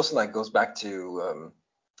that's also like goes back to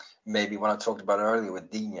maybe what I talked about earlier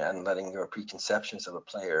with Digne, and letting your preconceptions of a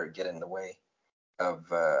player get in the way of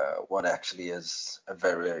what actually is a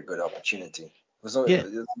very, very good opportunity. It was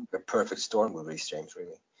a perfect storm with Reece James,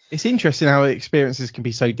 really. It's interesting how experiences can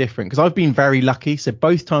be so different, because I've been very lucky. So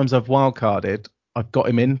both times I've wildcarded, I've got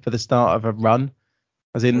him in for the start of a run.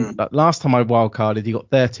 As in, last time I wildcarded, he got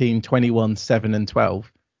 13, 21, 7 and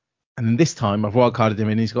 12. And then this time I've wildcarded him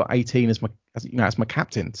and he's got 18 as my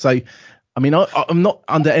captain. So, I mean, I'm not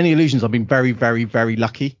under any illusions. I've been very, very, very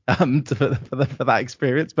lucky for that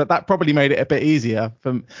experience. But that probably made it a bit easier.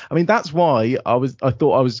 That's why I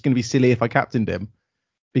thought I was going to be silly if I captained him,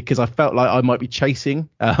 because I felt like I might be chasing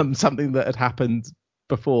something that had happened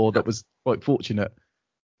before that was quite fortunate.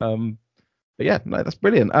 But yeah, no, that's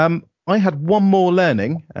brilliant. I had one more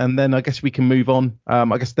learning, and then I guess we can move on.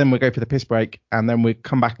 I guess then we'll go for the piss break, and then we'll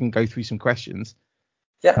come back and go through some questions.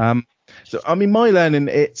 Yeah. So I mean, my learning,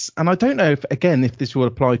 and I don't know if this will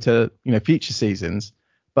apply to future seasons,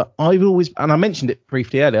 but I've always, and I mentioned it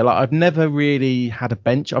briefly earlier, like I've never really had a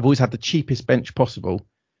bench. I've always had the cheapest bench possible,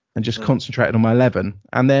 and just concentrated on my 11.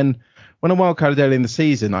 And then when I wildcarded early in the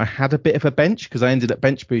season, I had a bit of a bench because I ended up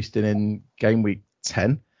bench boosting in game week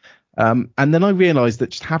 10. And then I realised that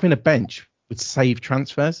just having a bench would save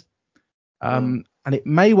transfers. And it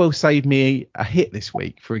may well save me a hit this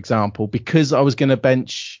week, for example, because I was going to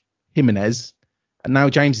bench Jimenez, and now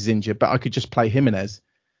James is injured, but I could just play Jimenez.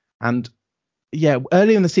 And yeah,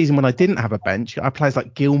 early in the season when I didn't have a bench, I played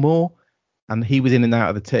like Gilmore, and he was in and out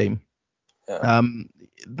of the team. Yeah.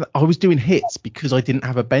 I was doing hits because I didn't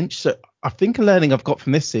have a bench. So I think a learning I've got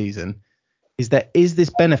from this season is there is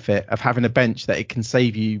this benefit of having a bench that it can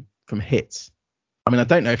save you from hits. I mean, I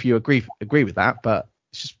don't know if you agree with that, but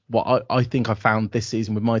it's just what I think I found this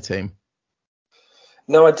season with my team.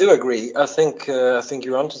 No, I do agree. I think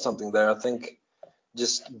you're onto something there. I think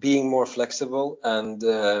just being more flexible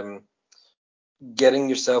and getting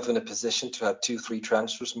yourself in a position to have 2-3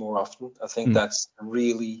 transfers more often. I think that's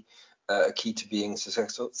really a key to being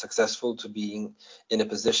successful, to being in a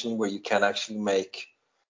position where you can actually make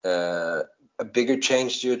a bigger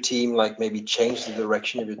change to your team, like maybe change the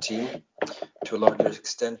direction of your team to a larger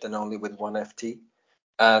extent than only with one FT.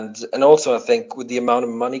 And also I think with the amount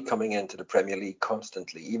of money coming into the Premier League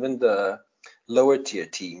constantly, even the lower tier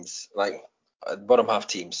teams, like bottom half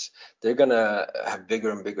teams, they're going to have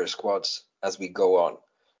bigger and bigger squads as we go on.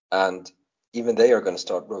 And even they are going to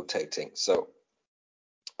start rotating. So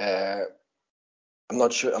I'm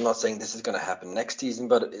not sure. I'm not saying this is going to happen next season,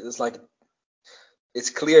 but it's like it's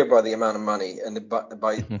clear by the amount of money and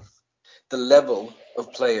by the level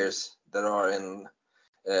of players that are in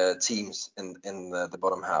teams in the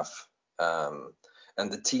bottom half,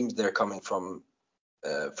 and the teams they're coming from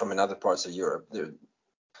in other parts of Europe. They're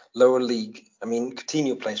lower league. I mean,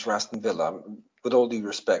 Coutinho plays for Aston Villa. With all due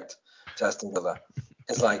respect to Aston Villa,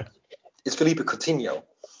 it's Felipe Coutinho.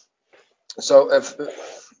 So if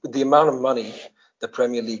the amount of money the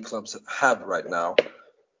Premier League clubs have right now,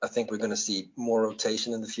 I think we're going to see more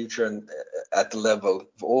rotation in the future, and at the level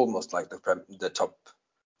of almost like the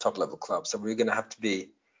top level clubs. So we're going to have to be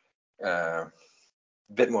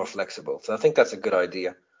a bit more flexible. So I think that's a good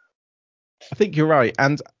idea. I think you're right,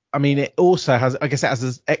 and I mean it also has, I guess, it has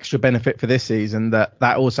an extra benefit for this season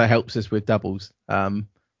that also helps us with doubles.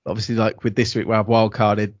 Obviously, like with this week where I've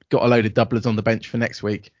wildcarded, got a load of doublers on the bench for next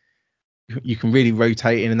week. You can really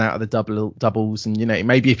rotate in and out of the doubles, and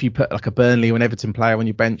maybe if you put like a Burnley or an Everton player on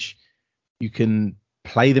your bench, you can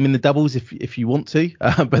play them in the doubles if you want to,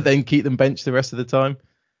 but then keep them benched the rest of the time.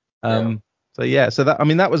 So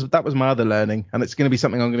that was my other learning, and it's going to be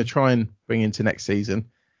something I'm going to try and bring into next season.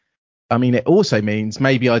 I mean, it also means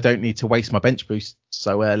maybe I don't need to waste my bench boost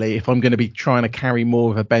so early if I'm going to be trying to carry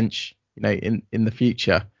more of a bench, in the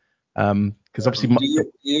future. Because obviously,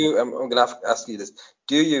 I'm going to have to ask you this: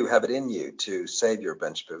 do you have it in you to save your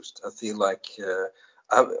bench boost? I feel like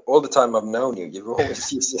all the time I've known you, you've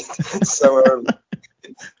always used it so early.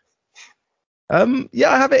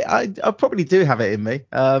 Yeah, I have it. I probably do have it in me.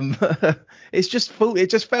 It's just full. It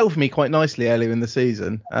just fell for me quite nicely earlier in the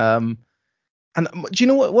season. And do you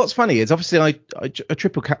know what's funny is obviously I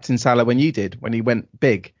triple captain Salah when he went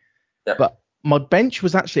big, but my bench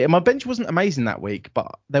wasn't amazing that week,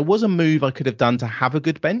 but there was a move I could have done to have a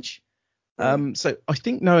good bench. So I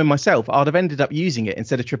think, knowing myself, I'd have ended up using it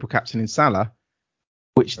instead of triple captaining Salah,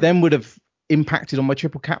 which then would have impacted on my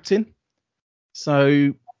triple captain.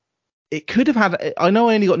 So it could have had, I know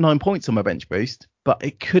I only got 9 points on my bench boost, but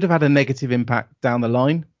it could have had a negative impact down the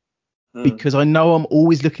line because I know I'm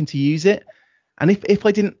always looking to use it. And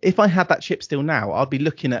if I had that chip still now, I'd be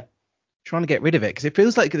looking at trying to get rid of it, because it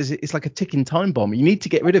feels like it's like a ticking time bomb. You need to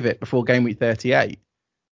get rid of it before game week 38.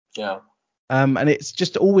 Yeah. And it's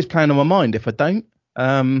just always playing on my mind if I don't.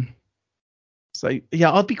 So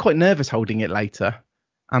yeah, I'd be quite nervous holding it later,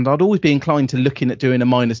 and I'd always be inclined to looking at doing a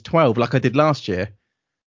 -12 like I did last year,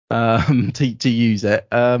 to use it.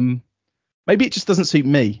 Maybe it just doesn't suit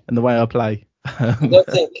me and the way I play. I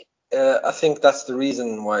think that's the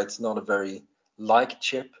reason why it's not a very liked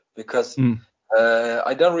chip, because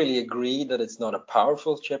I don't really agree that it's not a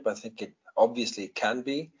powerful chip. I think it obviously can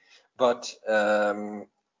be, but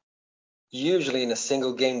usually in a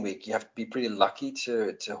single game week you have to be pretty lucky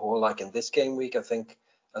to haul. Like in this game week, I think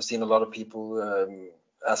I've seen a lot of people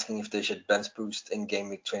asking if they should bench boost in game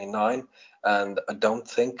week 29, and I don't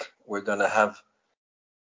think we're gonna have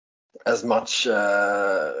as much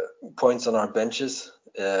points on our benches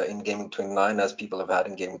in game week 29 as people have had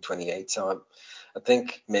in game week 28. So I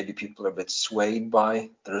think maybe people are a bit swayed by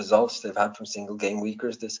the results they've had from single game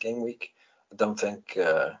weekers this game week. I don't think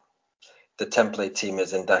the template team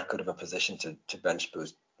is in that good of a position to bench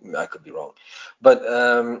boost. I could be wrong, but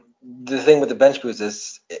the thing with the bench boost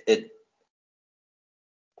is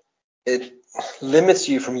it limits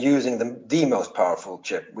you from using the most powerful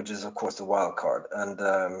chip, which is of course the wild card,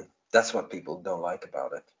 and that's what people don't like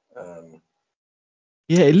about it.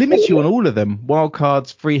 Yeah, it limits you on all of them: wild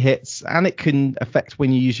cards, free hits, and it can affect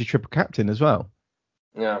when you use your triple captain as well.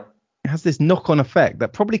 Yeah, it has this knock-on effect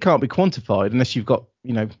that probably can't be quantified unless you've got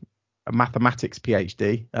a mathematics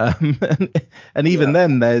PhD, and even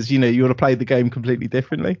then there's you want to play the game completely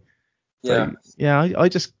differently. So I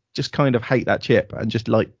just kind of hate that chip and just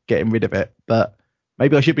like getting rid of it. But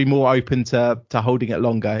maybe I should be more open to holding it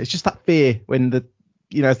longer. It's just that fear when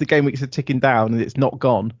as the game weeks are ticking down and it's not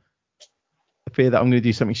gone, the fear that I'm going to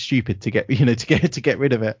do something stupid to get to get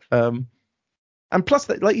rid of it. And plus,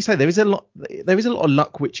 like you say, there is a lot of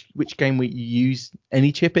luck which game week you use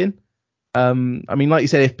any chip in. I mean, like you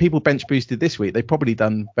said, if people bench boosted this week, they've probably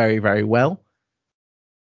done very, very well.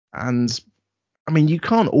 And I mean, you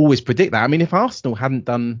can't always predict that. I mean, if Arsenal hadn't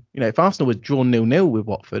done, if Arsenal had drawn 0-0 with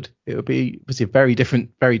Watford, it would be obviously a very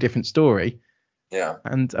different story. Yeah.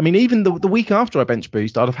 And I mean, even the week after I bench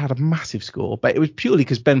boost, I'd have had a massive score, but it was purely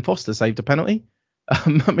because Ben Foster saved a penalty.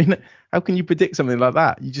 I mean, how can you predict something like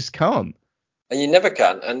that? You just can't. And you never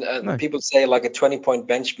can. And No. People say like a 20-point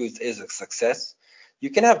bench boost is a success. You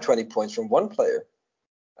can have 20 points from one player,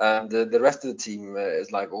 and the rest of the team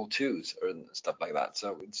is like all twos or stuff like that.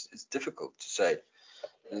 So it's difficult to say.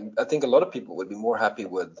 And I think a lot of people would be more happy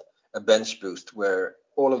with a bench boost where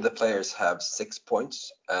all of the players have 6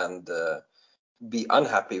 points, and be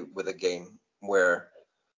unhappy with a game where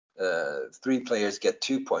 3 players get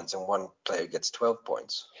 2 points and 1 player gets 12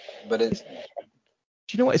 points. But it's...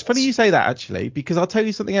 Do you know what? It's funny you say that, actually, because I'll tell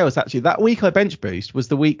you something else. Actually, that week I bench boost was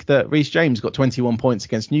the week that Reece James got 21 points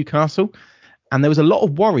against Newcastle, and there was a lot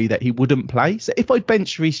of worry that he wouldn't play. So if I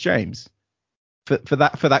benched Reece James for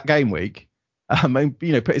that game week, and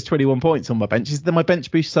put his 21 points on my bench, is then my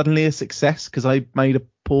bench boost suddenly a success because I made a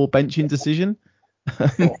poor benching decision?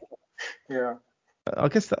 Yeah. I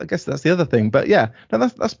guess that's the other thing. But yeah, no,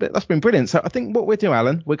 that's been brilliant. So I think what we'll do,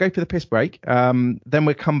 Alan, we'll go for the piss break. Then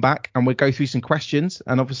we'll come back and we'll go through some questions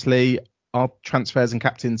and obviously our transfers and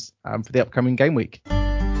captains for the upcoming game week.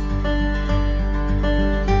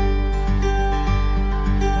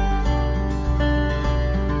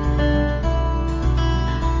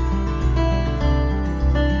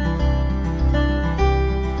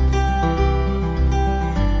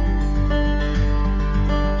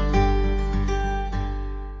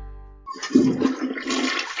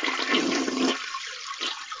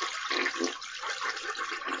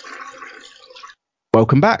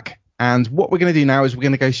 Welcome back. And what we're going to do now is we're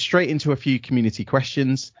going to go straight into a few community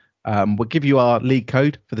questions. We'll give you our league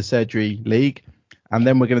code for the Surgery League, and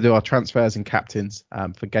then we're going to do our transfers and captains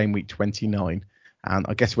for game week 29. And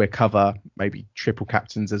I guess we'll cover maybe triple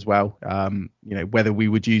captains as well, whether we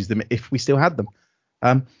would use them if we still had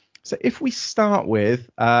them. So if we start with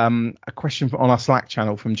a question on our Slack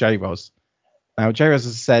channel from J-Roz. Now, J-Roz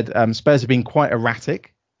has said Spurs have been quite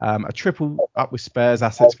erratic. A triple up with Spurs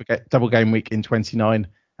assets for double game week in 29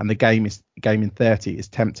 and the game in 30 is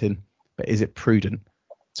tempting, but is it prudent?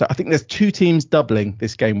 So I think there's two teams doubling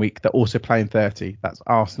this game week that also play in 30. That's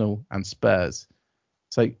Arsenal and Spurs.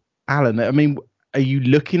 So Alan, I mean, are you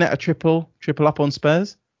looking at a triple up on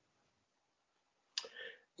Spurs?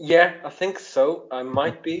 Yeah, I think so. I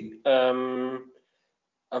might be. I've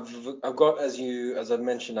got, as I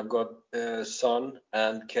mentioned, I've got Son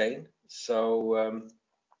and Kane. So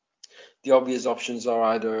the obvious options are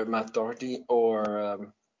either Matt Doherty or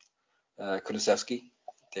Kulusevski,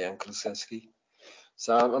 Dejan Kulusevski.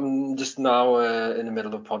 So I'm just now in the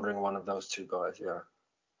middle of pondering one of those two guys. Yeah.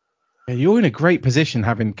 You're in a great position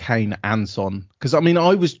having Kane and Son, because I mean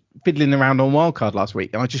I was fiddling around on wildcard last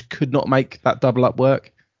week and I just could not make that double up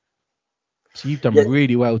work. So you've done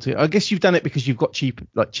really well too. I guess you've done it because you've got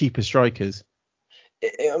cheaper strikers.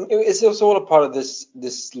 It's also all a part of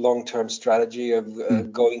this long-term strategy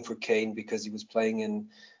of going for Kane because he was playing in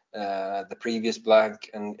the previous blank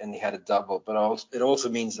and he had a double. But it also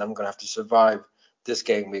means I'm going to have to survive this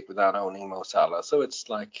game week without owning Mo Salah. So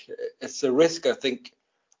it's a risk I think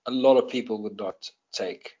a lot of people would not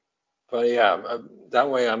take. But yeah, that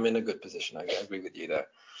way I'm in a good position. I agree with you there.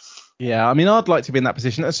 Yeah, I mean, I'd like to be in that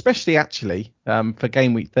position, especially actually for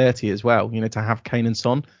game week 30 as well, to have Kane and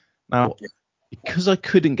Son. Now, because I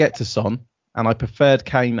couldn't get to Son and I preferred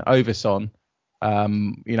Kane over Son,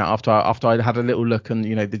 after I had a little look and,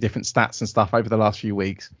 the different stats and stuff over the last few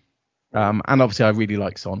weeks. And obviously I really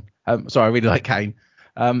like Son. I really like Kane.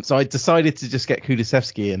 So I decided to just get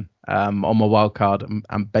Kulusevski in on my wild card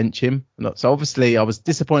and bench him. So obviously I was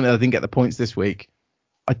disappointed I didn't get the points this week.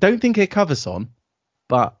 I don't think he'll cover Son,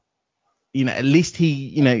 but at least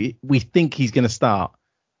we think he's going to start,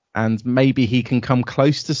 and maybe he can come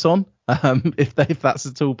close to Son if that's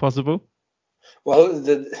at all possible. Well,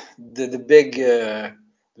 the big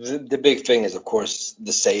thing is of course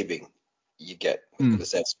the saving you get with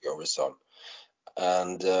Kulusevski over Son,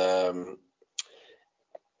 and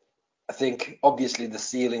I think obviously the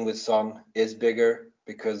ceiling with Son is bigger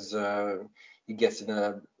because he gets in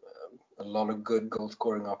a lot of good goal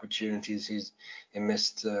scoring opportunities. He's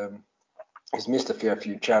missed a fair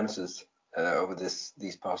few chances over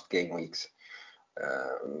these past game weeks,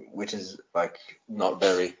 which is not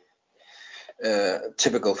very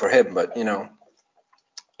typical for him. But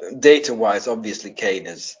data wise, obviously Kane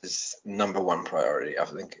is number one priority. I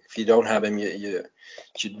think if you don't have him, you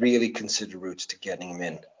should really consider routes to getting him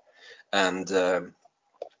in. And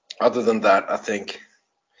other than that, I think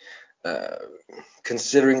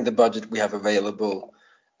considering the budget we have available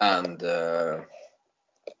and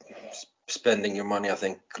spending your money, I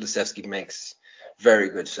think Kulusevski makes very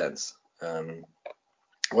good sense.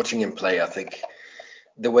 Watching him play, I think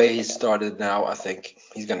the way he's started now, I think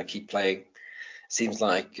he's going to keep playing. Seems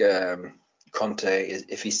like Conte,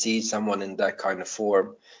 if he sees someone in that kind of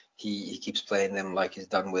form, he keeps playing them like he's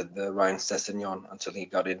done with Ryan Sessegnon until he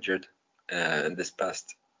got injured in this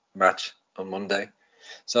past match on Monday.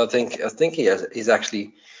 So I think he's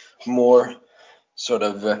actually more sort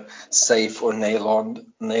of safe or nailed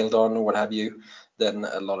on or what have you than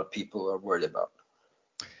a lot of people are worried about.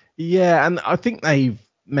 Yeah, and I think they've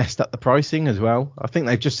messed up the pricing as well. I think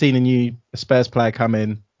they've just seen a new Spurs player come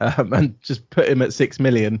in and just put him at 6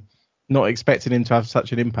 million, not expecting him to have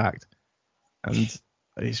such an impact. And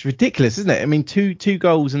it's ridiculous, isn't it? I mean, two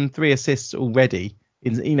goals and 3 assists already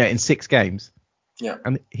in 6 games. Yeah.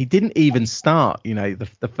 And he didn't even start,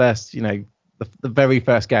 the first, the very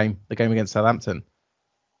first game, the game against Southampton.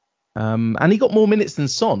 And he got more minutes than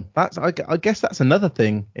Son. I guess that's another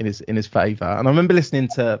thing in his favour. And I remember listening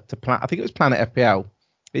to I think it was Planet FPL.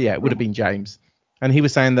 But yeah, it would have been James. and he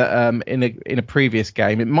was saying that in a previous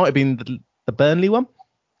game, it might have been the Burnley one.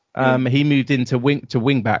 He moved into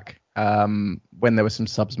wing back when there were some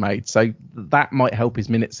subs made, so that might help his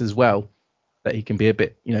minutes as well. That he can be a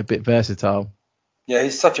bit versatile. Yeah,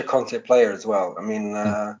 he's such a Conte player as well. I mean,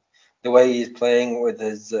 the way he's playing with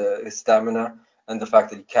his stamina and the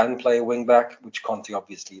fact that he can play wing back, which Conte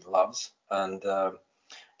obviously loves, and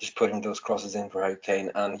just putting those crosses in for Harry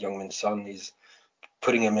Kane and Heung-min Son, he's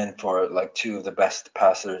putting him in for like two of the best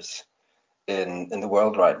passers in the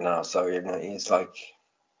world right now. So he's like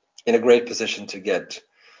in a great position to get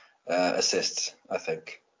assists, I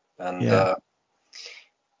think. And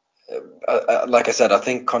like I said, I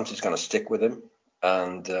think Conte's going to stick with him.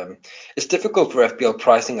 And it's difficult for FPL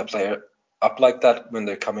pricing a player up like that when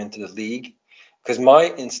they come into the league. Because my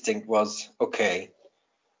first instinct was, okay,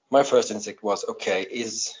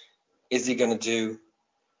 is he going to do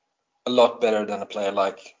a lot better than a player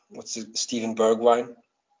like, Steven Bergwijn?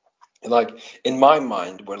 Like, in my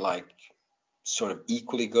mind, we're like sort of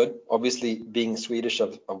equally good. Obviously, being Swedish,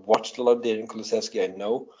 I've watched a lot of Dejan Kulusevski. I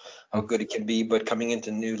know how good he can be, but coming into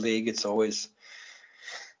a new league, it's always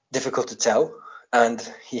difficult to tell. And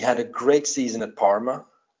he had a great season at Parma,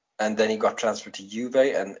 and then he got transferred to Juve,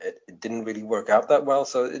 and it didn't really work out that well.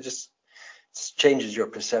 So it just changes your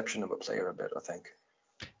perception of a player a bit, I think.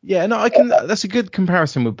 Yeah, no, that's a good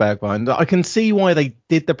comparison with Bergwijn. I can see why they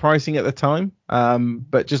did the pricing at the time,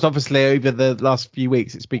 but just obviously over the last few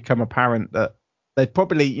weeks, it's become apparent that they'd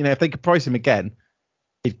probably, if they could price him again,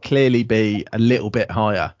 it'd clearly be a little bit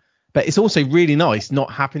higher. But it's also really nice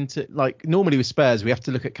not having to, like, normally with Spurs, we have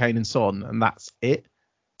to look at Kane and Son, and that's it.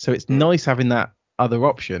 So it's nice having that other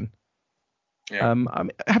option. Yeah.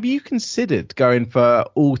 Have you considered going for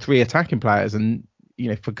all three attacking players and,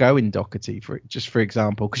 forgoing Doherty, for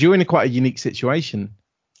example, because you're in quite a unique situation?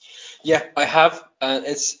 Yeah, I have.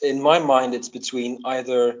 It's in my mind, it's between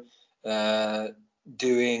either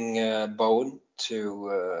doing Bowen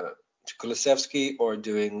to Kulusevski or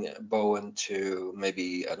doing Bowen to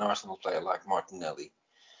maybe an Arsenal player like Martinelli.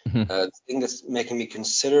 The thing that's making me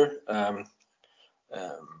consider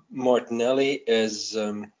Martinelli is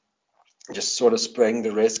just sort of spraying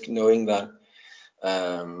the risk, knowing that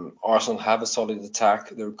Arsenal have a solid attack.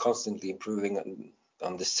 They're constantly improving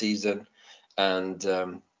on this season,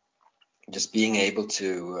 and just being able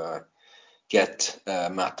to get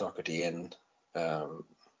Matt Doherty in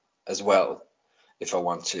as well, if I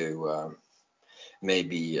want to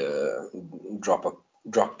maybe drop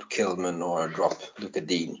Kilman or drop Luka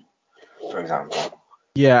Dean, for example.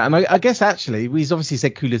 Yeah, and I guess actually we've obviously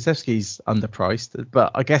said Kulusevski's underpriced,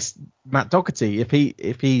 but I guess Matt Doherty, if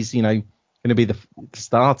he's going to be the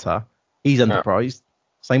starter, he's underpriced.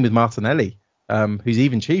 Same with Martinelli, who's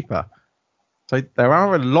even cheaper. So there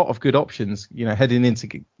are a lot of good options, heading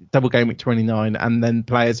into double game week 29, and then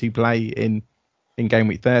players who play in game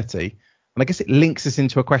week 30. And I guess it links us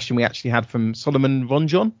into a question we actually had from Solomon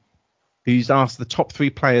Ronjon, who's asked the top 3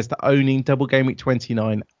 players that own in double game week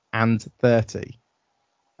 29 and 30.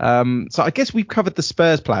 So I guess we've covered the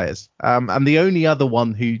Spurs players, and the only other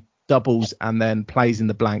one who doubles and then plays in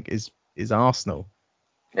the blank is Arsenal.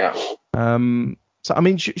 Yeah. So I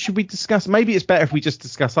mean, should we discuss? Maybe it's better if we just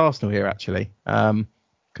discuss Arsenal here, actually, because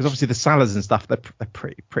obviously the Salahs and stuff they're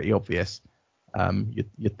pretty obvious.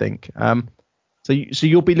 You'd think. So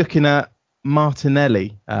you'll be looking at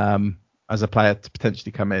Martinelli as a player to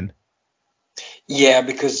potentially come in. Yeah,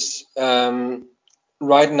 because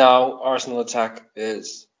right now Arsenal attack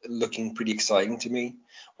is looking pretty exciting to me,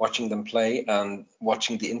 watching them play and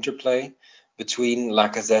watching the interplay between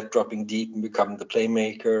Lacazette dropping deep and becoming the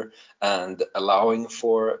playmaker and allowing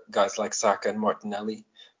for guys like Saka and Martinelli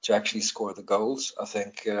to actually score the goals. I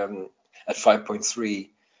think at 5.3,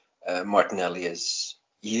 Martinelli is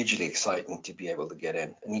hugely exciting to be able to get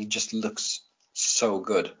in, and he just looks so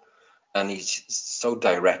good, and he's so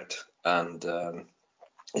direct, and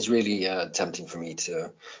it's really tempting for me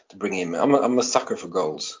to bring him. I'm a sucker for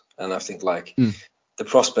goals, and I think the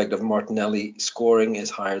prospect of Martinelli scoring is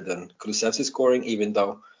higher than Kulusevski scoring, even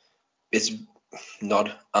though it's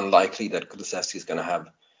not unlikely that Kulusevski is going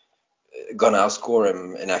to outscore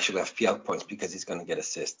him in actual FPL points because he's going to get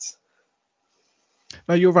assists.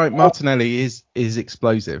 No, you're right. Martinelli is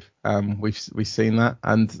explosive. We've seen that,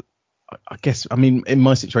 and I guess in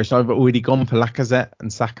my situation I've already gone for Lacazette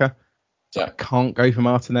and Saka. So I can't go for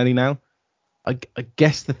Martinelli now. I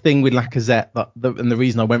guess the thing with Lacazette, and the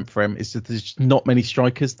reason I went for him is that there's just not many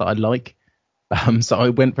strikers that I like. So I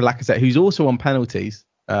went for Lacazette, who's also on penalties.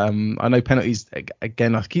 I know penalties,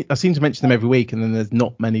 again, I seem to mention them every week, and then there's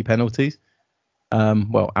not many penalties.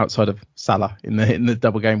 Well, outside of Salah in the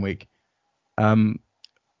double game week.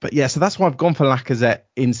 But yeah, so that's why I've gone for Lacazette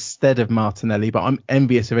instead of Martinelli. But I'm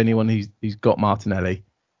envious of anyone who's got Martinelli.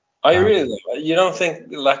 I really, you don't think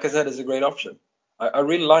Lacazette is a great option? I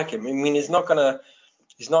really like him. I mean, he's not gonna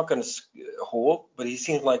haul, but he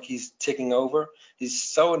seems like he's ticking over. He's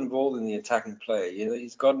so involved in the attacking play. You know,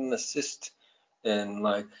 he's got an assist in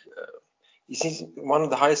he seems one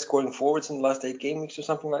of the highest scoring forwards in the last 8 game weeks or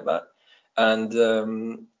something like that.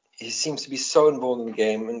 And he seems to be so involved in the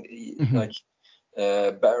game and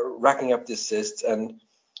racking up the assists. And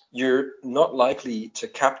you're not likely to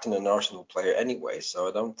captain an Arsenal player anyway, so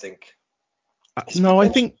I don't think. No, I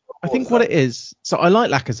think what it is. So I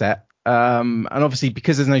like Lacazette, and obviously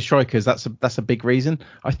because there's no strikers, that's a big reason.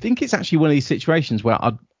 I think it's actually one of these situations where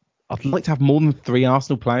I'd like to have more than 3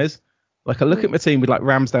 Arsenal players. Like I look at my team with like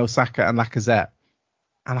Ramsdale, Saka, and Lacazette,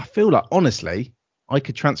 and I feel like honestly I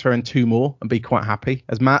could transfer in 2 more and be quite happy.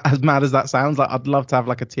 As mad as that sounds, like I'd love to have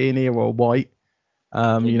like a Tierney or a White,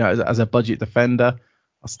 as a budget defender.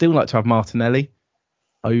 I still like to have Martinelli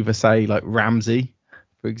over say like Ramsey,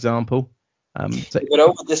 for example. But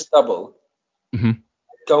over this double, mm-hmm.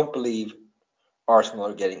 I don't believe Arsenal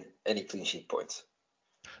are getting any clean sheet points.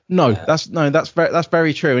 No, that's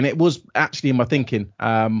very true, and it was actually in my thinking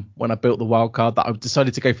when I built the wild card that I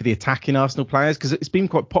decided to go for the attacking Arsenal players because it's been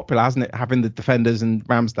quite popular, hasn't it, having the defenders and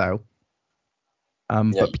Ramsdale.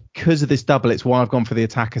 But because of this double, it's why I've gone for the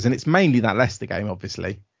attackers, and it's mainly that Leicester game,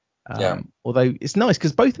 obviously. Although it's nice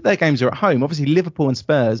because both of their games are at home. Obviously, Liverpool and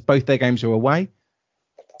Spurs, both their games are away.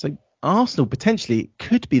 So Arsenal potentially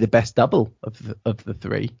could be the best double of the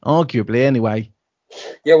 3, arguably anyway.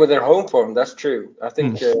 Yeah, with their home form, that's true. I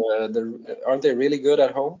think aren't they really good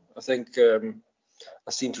at home? I think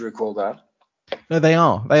I seem to recall that. No, they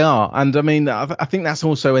are, and I mean, I think that's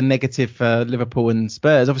also a negative for Liverpool and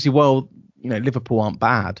Spurs. Obviously, Liverpool aren't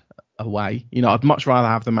bad away. I'd much rather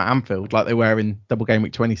have them at Anfield like they were in double game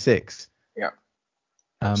week 26. Yeah.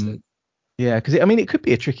 Yeah, because it could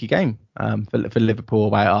be a tricky game for Liverpool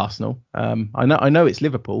away at Arsenal. I know it's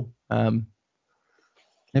Liverpool.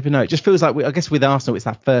 Never know. It just feels like I guess with Arsenal, it's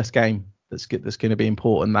that first game that's going to be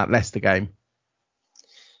important. That Leicester game.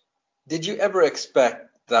 Did you ever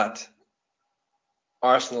expect that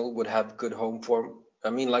Arsenal would have good home form?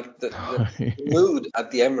 I mean, like the mood at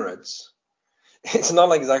the Emirates. It's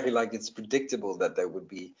not exactly like it's predictable that they would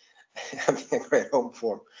be having a great home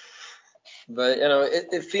form. But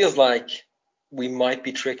it feels like we might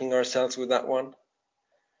be tricking ourselves with that one.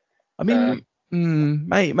 I mean,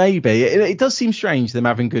 maybe it does seem strange them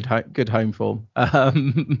having good home form. But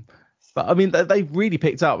I mean, they've really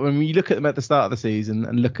picked up. When you look at them at the start of the season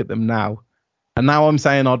and look at them now, and now I'm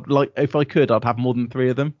saying if I could, I'd have more than 3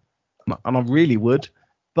 of them, and I really would.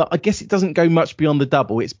 But I guess it doesn't go much beyond the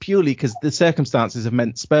double. It's purely because the circumstances have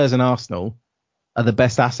meant Spurs and Arsenal are the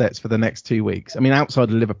best assets for the next 2 weeks. I mean, outside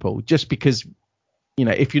of Liverpool, just because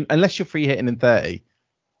unless you're free hitting in 30.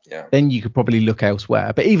 Yeah. Then you could probably look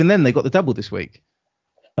elsewhere. But even then, they got the double this week.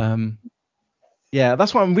 Yeah,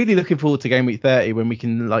 that's why I'm really looking forward to game week 30 when we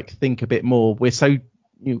can think a bit more. We're so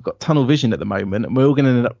you've got tunnel vision at the moment, and we're all going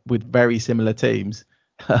to end up with very similar teams.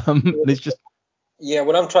 It's just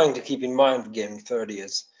what I'm trying to keep in mind for game 30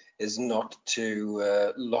 is not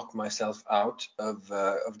to lock myself out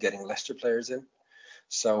of getting Leicester players in.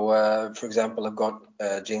 So, for example, I've got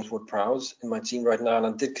James Ward-Prowse in my team right now, and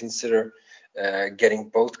I did consider getting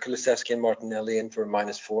both Kulusevski and Martinelli in for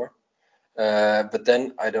 -4. But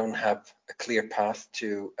then I don't have a clear path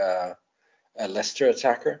to a Leicester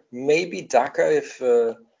attacker. Maybe Daka if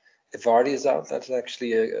Vardy is out. That's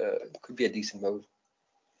actually could be a decent move.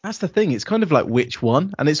 That's the thing. It's kind of like which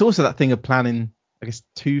one, and it's also that thing of planning, I guess,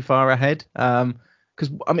 too far ahead. Because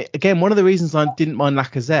again, one of the reasons I didn't mind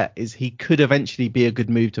Lacazette is he could eventually be a good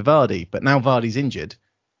move to Vardy, but now Vardy's injured.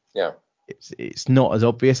 Yeah. It's not as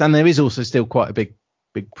obvious, and there is also still quite a big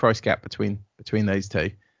price gap between those two.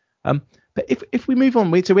 But if we move on,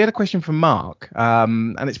 we had a question from Mark,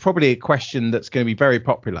 and it's probably a question that's going to be very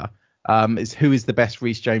popular. Is who is the best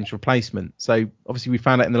Reece James replacement? So obviously we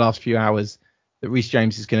found out in the last few hours that Reece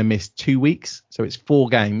James is going to miss 2 weeks, so it's 4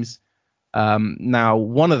 games. Now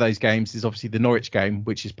one of those games is obviously the Norwich game,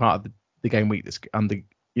 which is part of the game week that's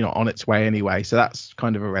on its way anyway, so that's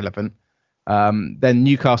kind of irrelevant. Then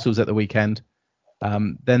Newcastle's at the weekend.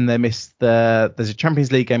 Then there's a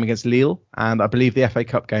Champions League game against Lille, and I believe the FA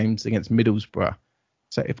Cup games against Middlesbrough.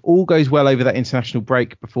 So if all goes well over that international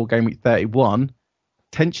break before game week 31,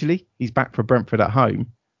 potentially he's back for Brentford at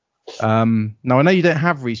home. Now I know you don't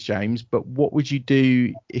have Reece James, but what would you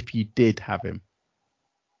do if you did have him?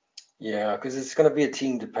 Yeah, because it's going to be a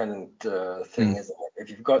team dependent thing, isn't it? If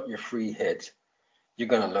you've got your free hit, you're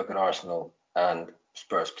going to look at Arsenal and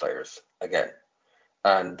Spurs players again.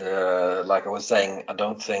 And like I was saying, I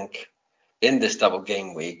don't think in this double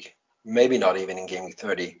game week, maybe not even in game week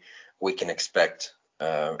 30, we can expect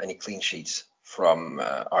any clean sheets from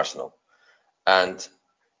Arsenal. And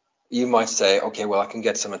you might say, okay, well, I can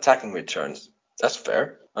get some attacking returns. That's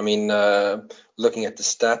fair. I mean, looking at the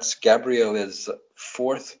stats, Gabriel is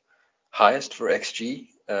fourth highest for XG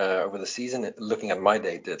over the season. Looking at my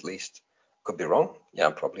data, at least, could be wrong. Yeah,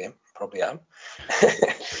 I probably am.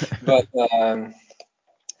 But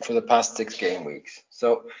for the past 6 game weeks,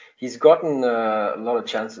 so he's gotten a lot of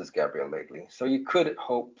chances, Gabriel, lately. So you could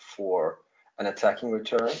hope for an attacking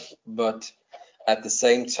return, but at the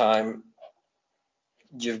same time,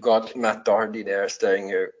 you've got Matt Doherty there staring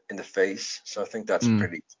you in the face, so I think that's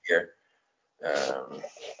pretty clear.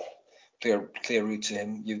 Clear route to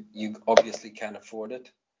him. You obviously can afford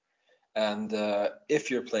it, and if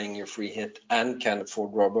you're playing your free hit and can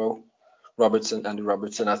afford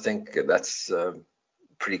Robertson, I think that's a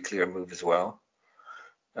pretty clear move as well.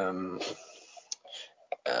 And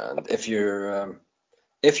if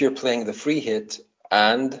you're playing the free hit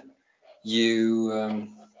and you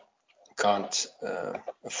can't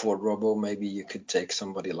afford Robbo, maybe you could take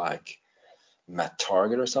somebody like Matt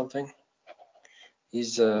Target or something.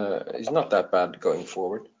 He's not that bad going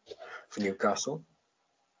forward for Newcastle.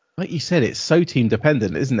 Like you said, it's so team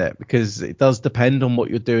dependent, isn't it? Because it does depend on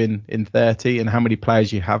what you're doing in 30 and how many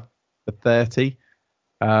players you have for 30.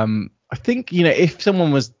 I think, if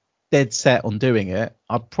someone was dead set on doing it,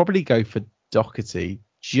 I'd probably go for Doherty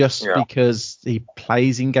just because he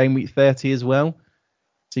plays in game week 30 as well.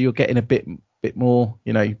 So you're getting a bit more,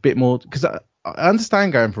 because I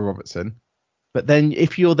understand going for Robertson, but then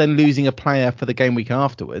if you're then losing a player for the game week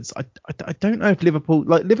afterwards, I don't know if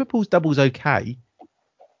Liverpool's double's okay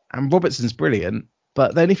and Robertson's brilliant,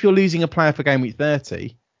 but then if you're losing a player for game week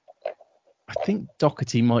 30, I think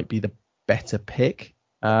Doherty might be the better pick.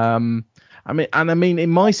 I mean, in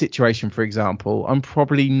my situation, for example, I'm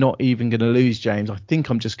probably not even going to lose James. I think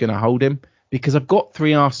I'm just going to hold him because I've got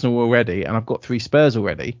 3 Arsenal already and I've got 3 Spurs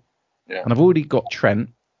already, and I've already got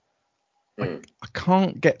Trent. I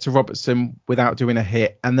can't get to Robertson without doing a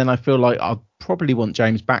hit, and then I feel like I'll probably want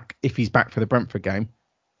James back if he's back for the Brentford game.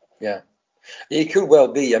 Yeah, it could well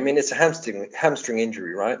be. I mean, it's a hamstring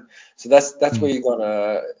injury, right? So that's where you're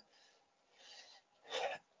gonna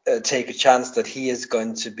take a chance that he is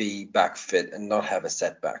going to be back fit and not have a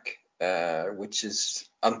setback, which is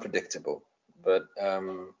unpredictable. But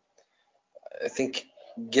I think,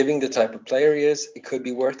 giving the type of player he is, it could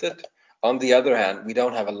be worth it. On the other hand, we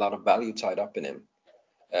don't have a lot of value tied up in him,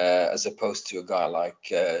 as opposed to a guy like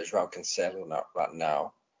Joao Cancelo right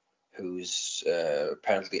now, who's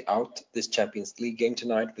apparently out this Champions League game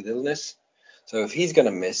tonight with illness. So if he's going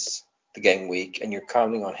to miss the game week and you're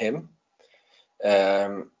counting on him,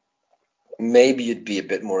 maybe you'd be a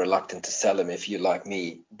bit more reluctant to sell him if you, like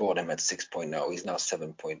me, bought him at 6.0. He's now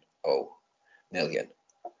 7.0 million.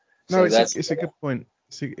 No, so it's a good point.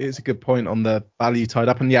 It's a good point on the value tied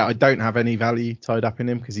up. And yeah, I don't have any value tied up in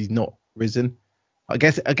him because he's not risen. I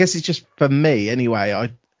guess it's just for me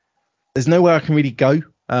anyway. There's nowhere I can really go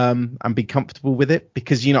and be comfortable with it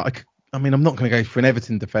because, I'm not going to go for an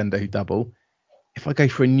Everton defender who double. If I go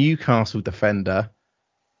for a Newcastle defender,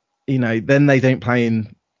 then they don't play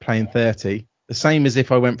in 30. The same as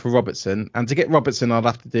if I went for Robertson. And to get Robertson, I'd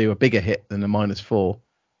have to do a bigger hit than a -4.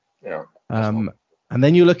 Yeah. And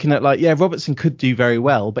then you're looking at Robertson could do very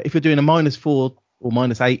well. But if you're doing a -4 or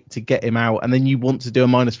 -8 to get him out, and then you want to do a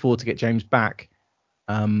 -4 to get James back,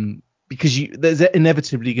 because there's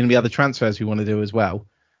inevitably going to be other transfers we want to do as well.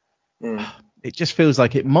 It just feels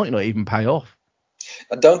like it might not even pay off.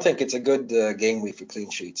 I don't think it's a good game week for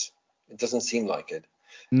clean sheets. It doesn't seem like it.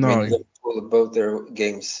 No. I mean, Liverpool, both their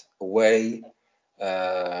games away.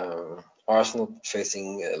 Arsenal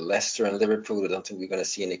facing Leicester and Liverpool. I don't think we're going to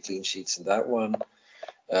see any clean sheets in that one.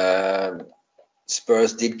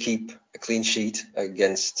 Spurs did keep a clean sheet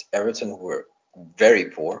against Everton, who were very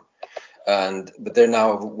poor, but they're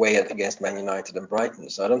now away against Man United and Brighton.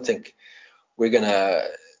 So I don't think we're gonna.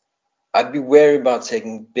 I'd be wary about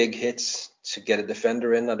taking big hits to get a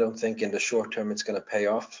defender in. I don't think in the short term it's going to pay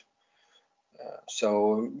off.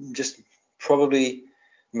 So just probably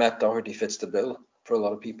Matt Doherty fits the bill for a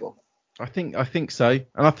lot of people. I think so.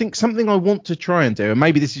 And I think something I want to try and do, and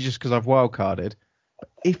maybe this is just because I've wildcarded,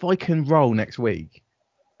 if I can roll next week,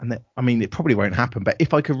 and it probably won't happen, but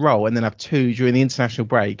if I could roll and then have 2 during the international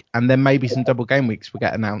break, and then maybe some double game weeks will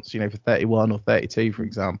get announced, for 31 or 32, for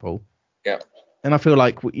example. Yeah. And I feel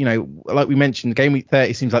like, like we mentioned, game week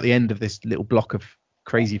 30 seems like the end of this little block of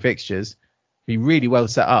crazy fixtures. Be really well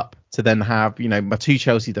set up to then have, my 2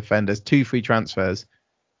 Chelsea defenders, 2 free transfers,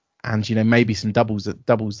 and maybe some doubles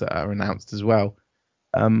that are announced as well.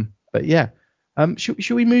 But yeah,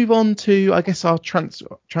 should we move on to, I guess, our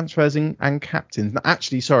transfers and captains? No,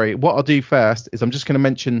 actually, sorry, what I'll do first is I'm just going to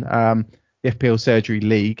mention the FPL Surgery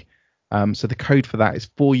League. So the code for that is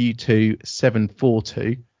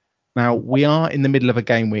 4U2742. Now, we are in the middle of a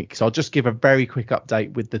game week, so I'll just give a very quick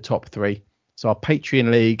update with the top three. So our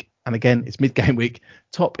Patreon League, and again, it's mid-game week.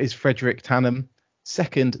 Top is Frederick Tannum,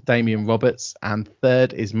 second, Damian Roberts, and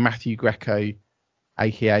third is Matthew Greco,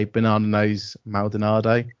 a.k.a. Banana Nose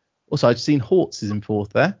Maldonado. Also, I've seen Hortz is in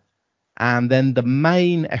fourth there. And then the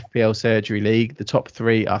main FPL Surgery League, the top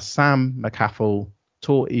three are Sam McCaffell,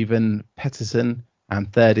 Tor Even Petterson,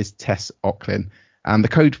 and third is Tess Ocklin. And the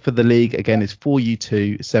code for the league, again, is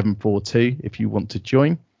 4U2742 if you want to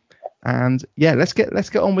join. And yeah, let's get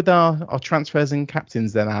on with our transfers and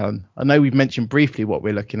captains then, Alan. I know we've mentioned briefly what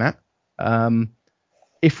we're looking at.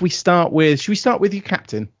 Should we start with your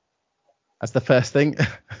captain as the first thing?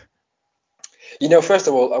 First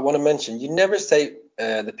of all, I want to mention, you never say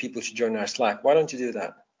that people should join our Slack. Why don't you do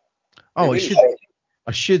that? Oh,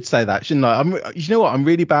 I should say that, shouldn't I? You know what? I'm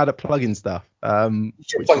really bad at plugging stuff. You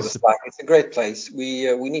should plug the Slack. It's a great place.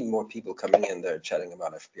 We need more people coming in there chatting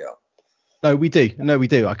about FPL. No, we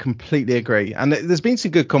do. I completely agree. And there's been some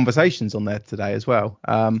good conversations on there today as well.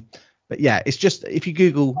 But yeah, it's just if you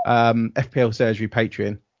Google FPL Surgery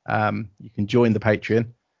Patreon, you can join the Patreon.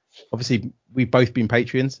 Obviously, we've both been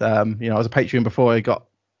Patreons. I was a Patreon before I got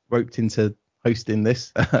roped into hosting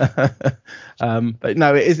this. But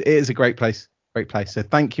no, it is a great place. Great place. So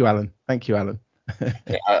thank you, Alan.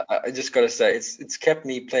 Yeah, I just got to say, it's kept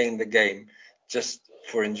me playing the game just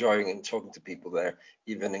for enjoying and talking to people there,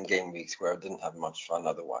 even in game weeks where I didn't have much fun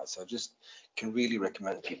otherwise. So I just can really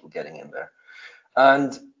recommend people getting in there.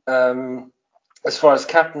 And as far as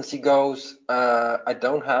captaincy goes, I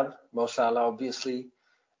don't have Mo Salah, obviously.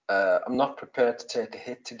 I'm not prepared to take a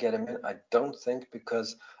hit to get him in. I don't think,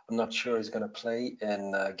 because I'm not sure he's going to play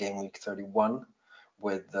in game week 31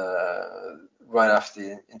 with right after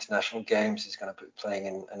the international games. He's going to be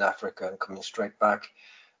playing in Africa and coming straight back.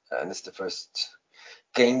 And it's the first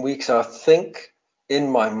game week. So I think in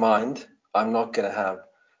my mind, I'm not going to have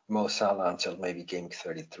Mo Salah until maybe game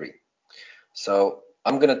 33. So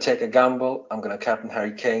I'm going to take a gamble. I'm going to captain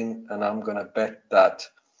Harry Kane, and I'm going to bet that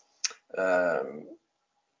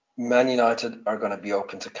Man United are going to be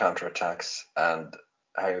open to counterattacks, and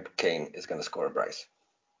Harry Kane is going to score a brace.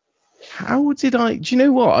 How did I? Do you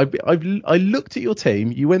know what? I looked at your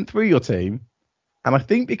team. You went through your team, and I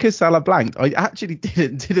think because Salah blanked, I actually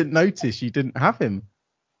didn't notice you didn't have him.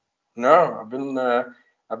 No, I've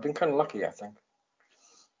been kind of lucky, I think.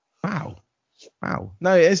 Wow.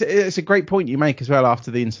 No, it's a great point you make as well after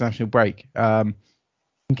the international break. I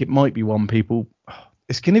think it might be one people.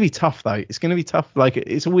 It's going to be tough though. It's going to be tough. Like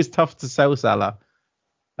it's always tough to sell Salah.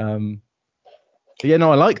 But yeah,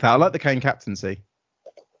 no, I like that. I like the Kane captaincy.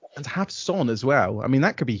 And to have Son as well. I mean,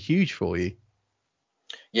 that could be huge for you.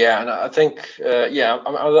 Yeah, and I think,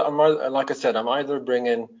 I'm like I said, I'm either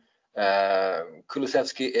bringing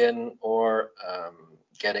Kulusevski in or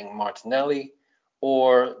getting Martinelli,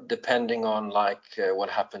 or depending on what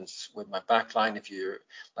happens with my backline. If you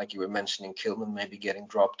were mentioning Kilman maybe getting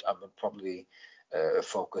dropped, I would probably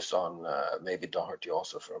focus on maybe Doherty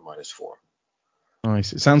also for a -4.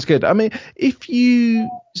 Nice. It sounds good. I mean, if you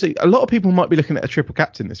see, a lot of people might be looking at a triple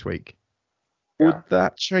captain this week. Would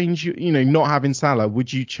that change you, not having Salah?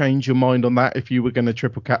 Would you change your mind on that if you were going to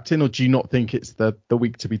triple captain, or do you not think it's the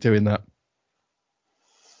week to be doing that?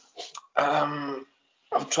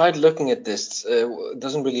 I've tried looking at this. It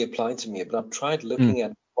doesn't really apply to me, but I've tried looking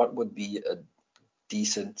at what would be a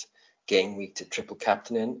decent game week to triple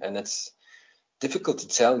captain in, and it's difficult to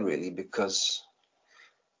tell really, because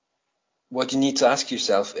what you need to ask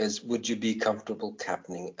yourself is, would you be comfortable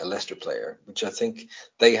captaining a Leicester player, which I think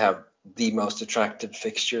they have the most attractive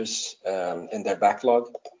fixtures in their backlog.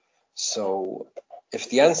 So if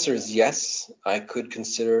the answer is yes, I could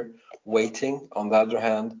consider waiting. On the other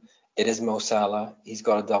hand, it is Mo Salah. He's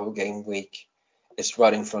got a double game week. It's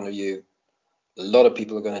right in front of you. A lot of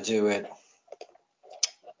people are going to do it.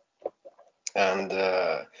 And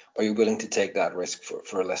are you willing to take that risk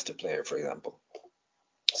for a Leicester player, for example?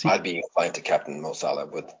 I'd be inclined to captain Mo Salah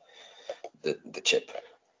with the chip.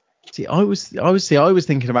 See, I was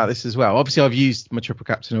thinking about this as well. Obviously, I've used my triple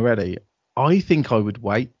captain already. I think I would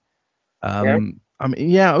wait. I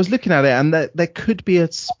was looking at it, and there could be a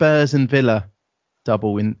Spurs and Villa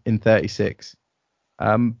double in 36.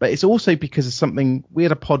 But it's also because of something. We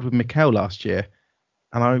had a pod with Mikel last year,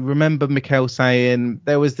 and I remember Mikel saying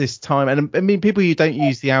there was this time, and I mean, people who don't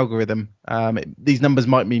use the algorithm, these numbers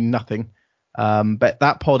might mean nothing. But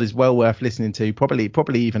that pod is well worth listening to,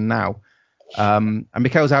 probably even now. And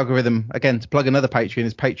Mikel's algorithm, again, to plug another Patreon,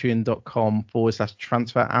 is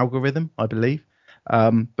patreon.com/transfer algorithm, I believe.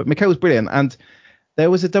 But Mikel's brilliant. And there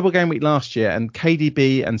was a double game week last year, and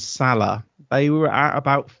KDB and Salah, they were at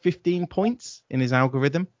about 15 points in his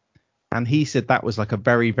algorithm. And he said that was like a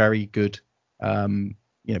very, very good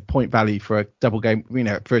point value for a double game,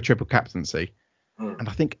 for a triple captaincy. And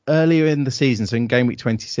I think earlier in the season, so in game week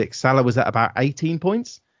 26, Salah was at about 18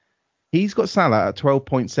 points. He's got Salah at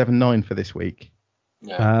 12.79 for this week.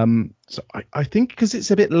 Yeah. So I think because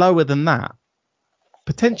it's a bit lower than that,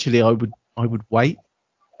 potentially I would wait.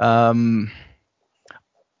 I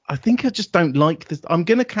think I just don't like this. I'm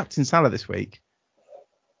going to captain Salah this week,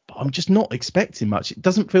 but I'm just not expecting much. It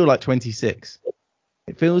doesn't feel like 26.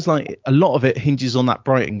 It feels like a lot of it hinges on that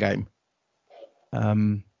Brighton game,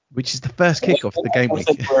 which is the first kick off the game week.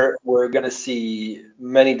 I think we're going to see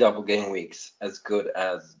many double game weeks as good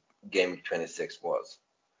as game week 26 was.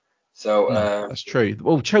 So that's true.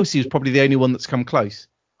 Well, Chelsea is probably the only one that's come close.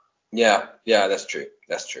 Yeah, that's true.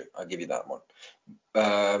 I'll give you that one.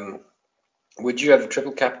 Would you have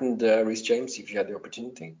triple captained Reece James if you had the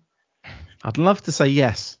opportunity? I'd love to say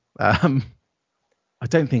yes. I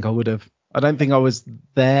don't think I would have. I don't think I was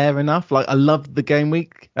there enough. Like, I loved the game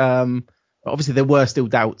week. Obviously, there were still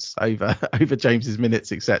doubts over James's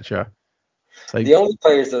minutes, etc. So the only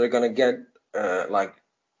players that are going to get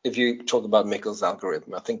if you talk about Mikel's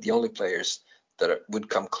algorithm, I think the only players that would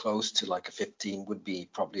come close to like a 15 would be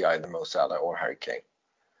probably either Mo Salah or Harry Kane.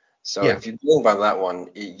 So if you're doing by that one,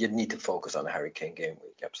 you'd need to focus on a Harry Kane game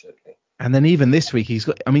week, absolutely. And then even this week, he's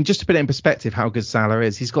got. I mean, just to put it in perspective, how good Salah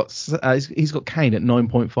is, he's got Kane at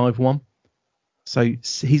 9.51. So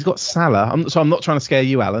he's got Salah. I'm not trying to scare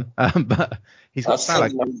you, Alan, but he's got Salah.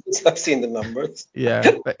 I've seen the numbers.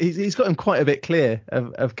 Yeah, but he's got him quite a bit clear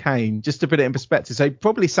of Kane, just to put it in perspective. So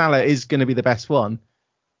probably Salah is going to be the best one.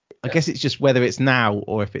 I guess it's just whether it's now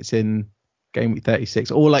or if it's in game week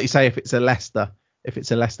 36, or like you say, if it's a Leicester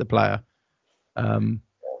player.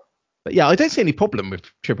 But yeah, I don't see any problem with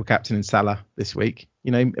triple captain in Salah this week.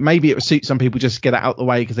 Maybe it would suit some people just to get it out the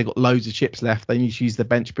way because they've got loads of chips left. They need to use the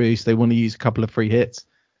bench boost. They want to use a couple of free hits.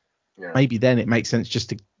 Yeah. Maybe then it makes sense just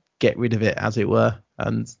to get rid of it, as it were.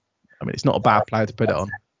 And I mean, it's not a bad player to put it on.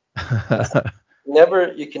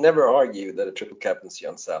 You can never argue that a triple captaincy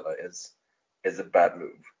on Salah is a bad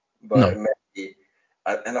move. But maybe,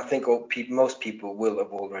 and I think most people will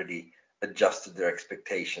have already adjusted their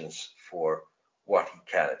expectations for what he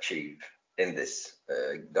can achieve in this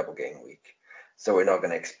double game week. So we're not going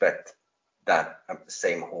to expect that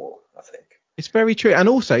same haul, I think. It's very true. And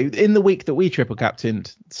also, in the week that we triple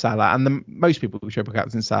captained Salah, and most people who triple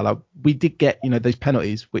captained Salah, we did get, those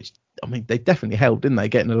penalties, which, I mean, they definitely helped, didn't they?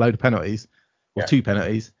 Getting a load of penalties, or 2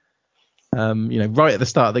 penalties, right at the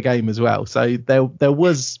start of the game as well. So there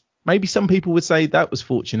was, maybe some people would say that was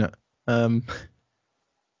fortunate.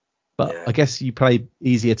 But I guess you play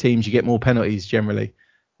easier teams, you get more penalties generally.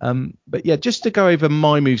 But yeah, just to go over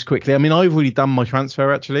my moves quickly. I mean, I've already done my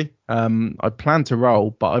transfer actually. I plan to roll,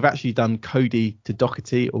 but I've actually done Cody to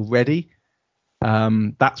Doherty already.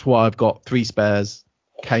 That's why I've got 3 spares,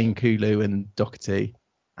 Kane, Kulu and Doherty.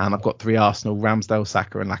 And I've got 3 Arsenal, Ramsdale,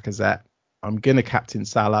 Saka and Lacazette. I'm going to captain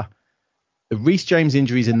Salah. The Reece James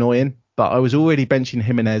injury is annoying, but I was already benching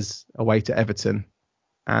Jimenez away to Everton.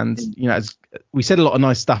 And, as we said a lot of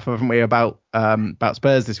nice stuff, haven't we, about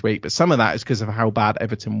Spurs this week, but some of that is because of how bad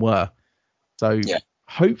Everton were. So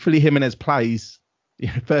hopefully Jimenez plays,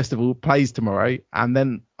 first of all, plays tomorrow, and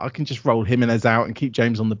then I can just roll Jimenez out and keep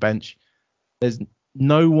James on the bench. There's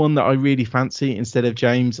no one that I really fancy instead of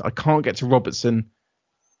James. I can't get to Robertson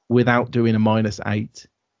without doing a -8.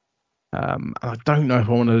 And I don't know if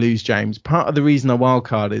I want to lose James. Part of the reason I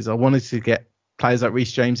wildcard is I wanted to get players like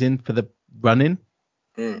Reece James in for the run-in.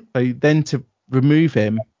 So then to remove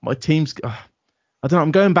him, my team's, I don't know,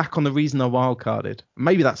 I'm going back on the reason I wildcarded.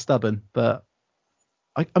 Maybe that's stubborn, but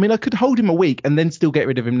I mean, I could hold him a week and then still get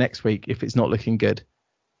rid of him next week if it's not looking good.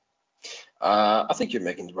 I think you're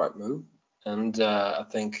making the right move. And I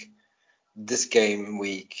think this game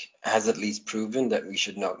week has at least proven that we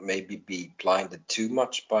should not maybe be blinded too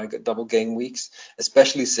much by double game weeks,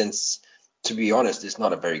 especially since, to be honest, it's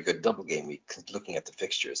not a very good double game week looking at the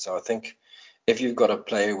fixtures. So I think if you've got a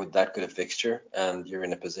player with that good a fixture and you're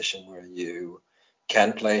in a position where you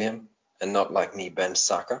can play him and not like me bench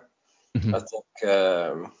Saka, I think,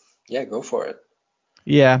 go for it.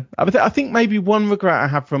 Yeah, I think maybe one regret I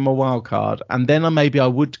have from a wild card, and then I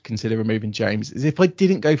would consider removing James, is if I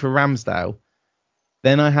didn't go for Ramsdale,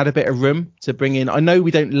 then I had a bit of room to bring in. I know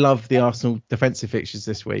we don't love the Arsenal defensive fixtures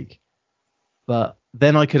this week, but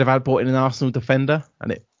then I could have had bought in an Arsenal defender,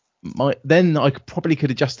 and then I probably could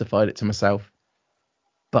have justified it to myself.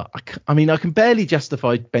 But I mean, I can barely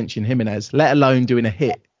justify benching Jimenez, let alone doing a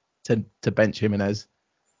hit to bench Jimenez.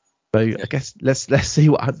 So I guess let's see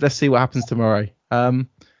what happens tomorrow.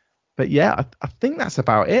 But yeah, I think that's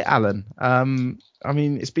about it, Alan. I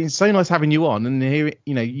mean, it's been so nice having you on and here,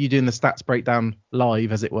 you doing the stats breakdown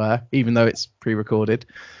live, as it were, even though it's pre-recorded.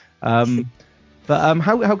 But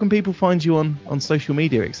how can people find you on social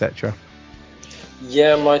media, etc.?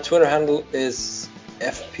 Yeah, my Twitter handle is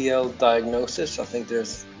FPL Diagnosis. I think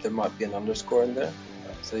there might be an underscore in there.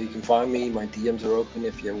 So you can find me. My DMs are open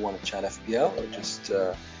if you ever want to chat FPL or just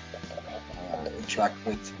interact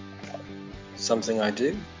with something I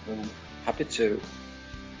do. I'm happy to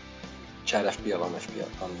chat FPL on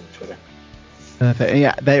Twitter. Perfect.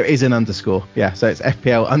 Yeah, there is an underscore. Yeah, so it's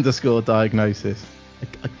FPL underscore diagnosis.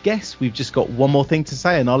 I guess we've just got one more thing to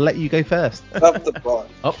say, and I'll let you go first. Up the pod.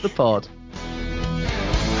 Up the pod.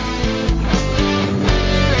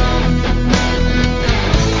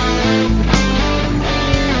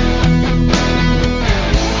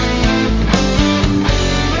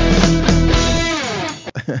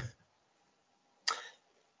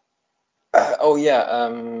 Oh yeah.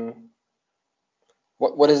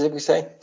 What is it we say?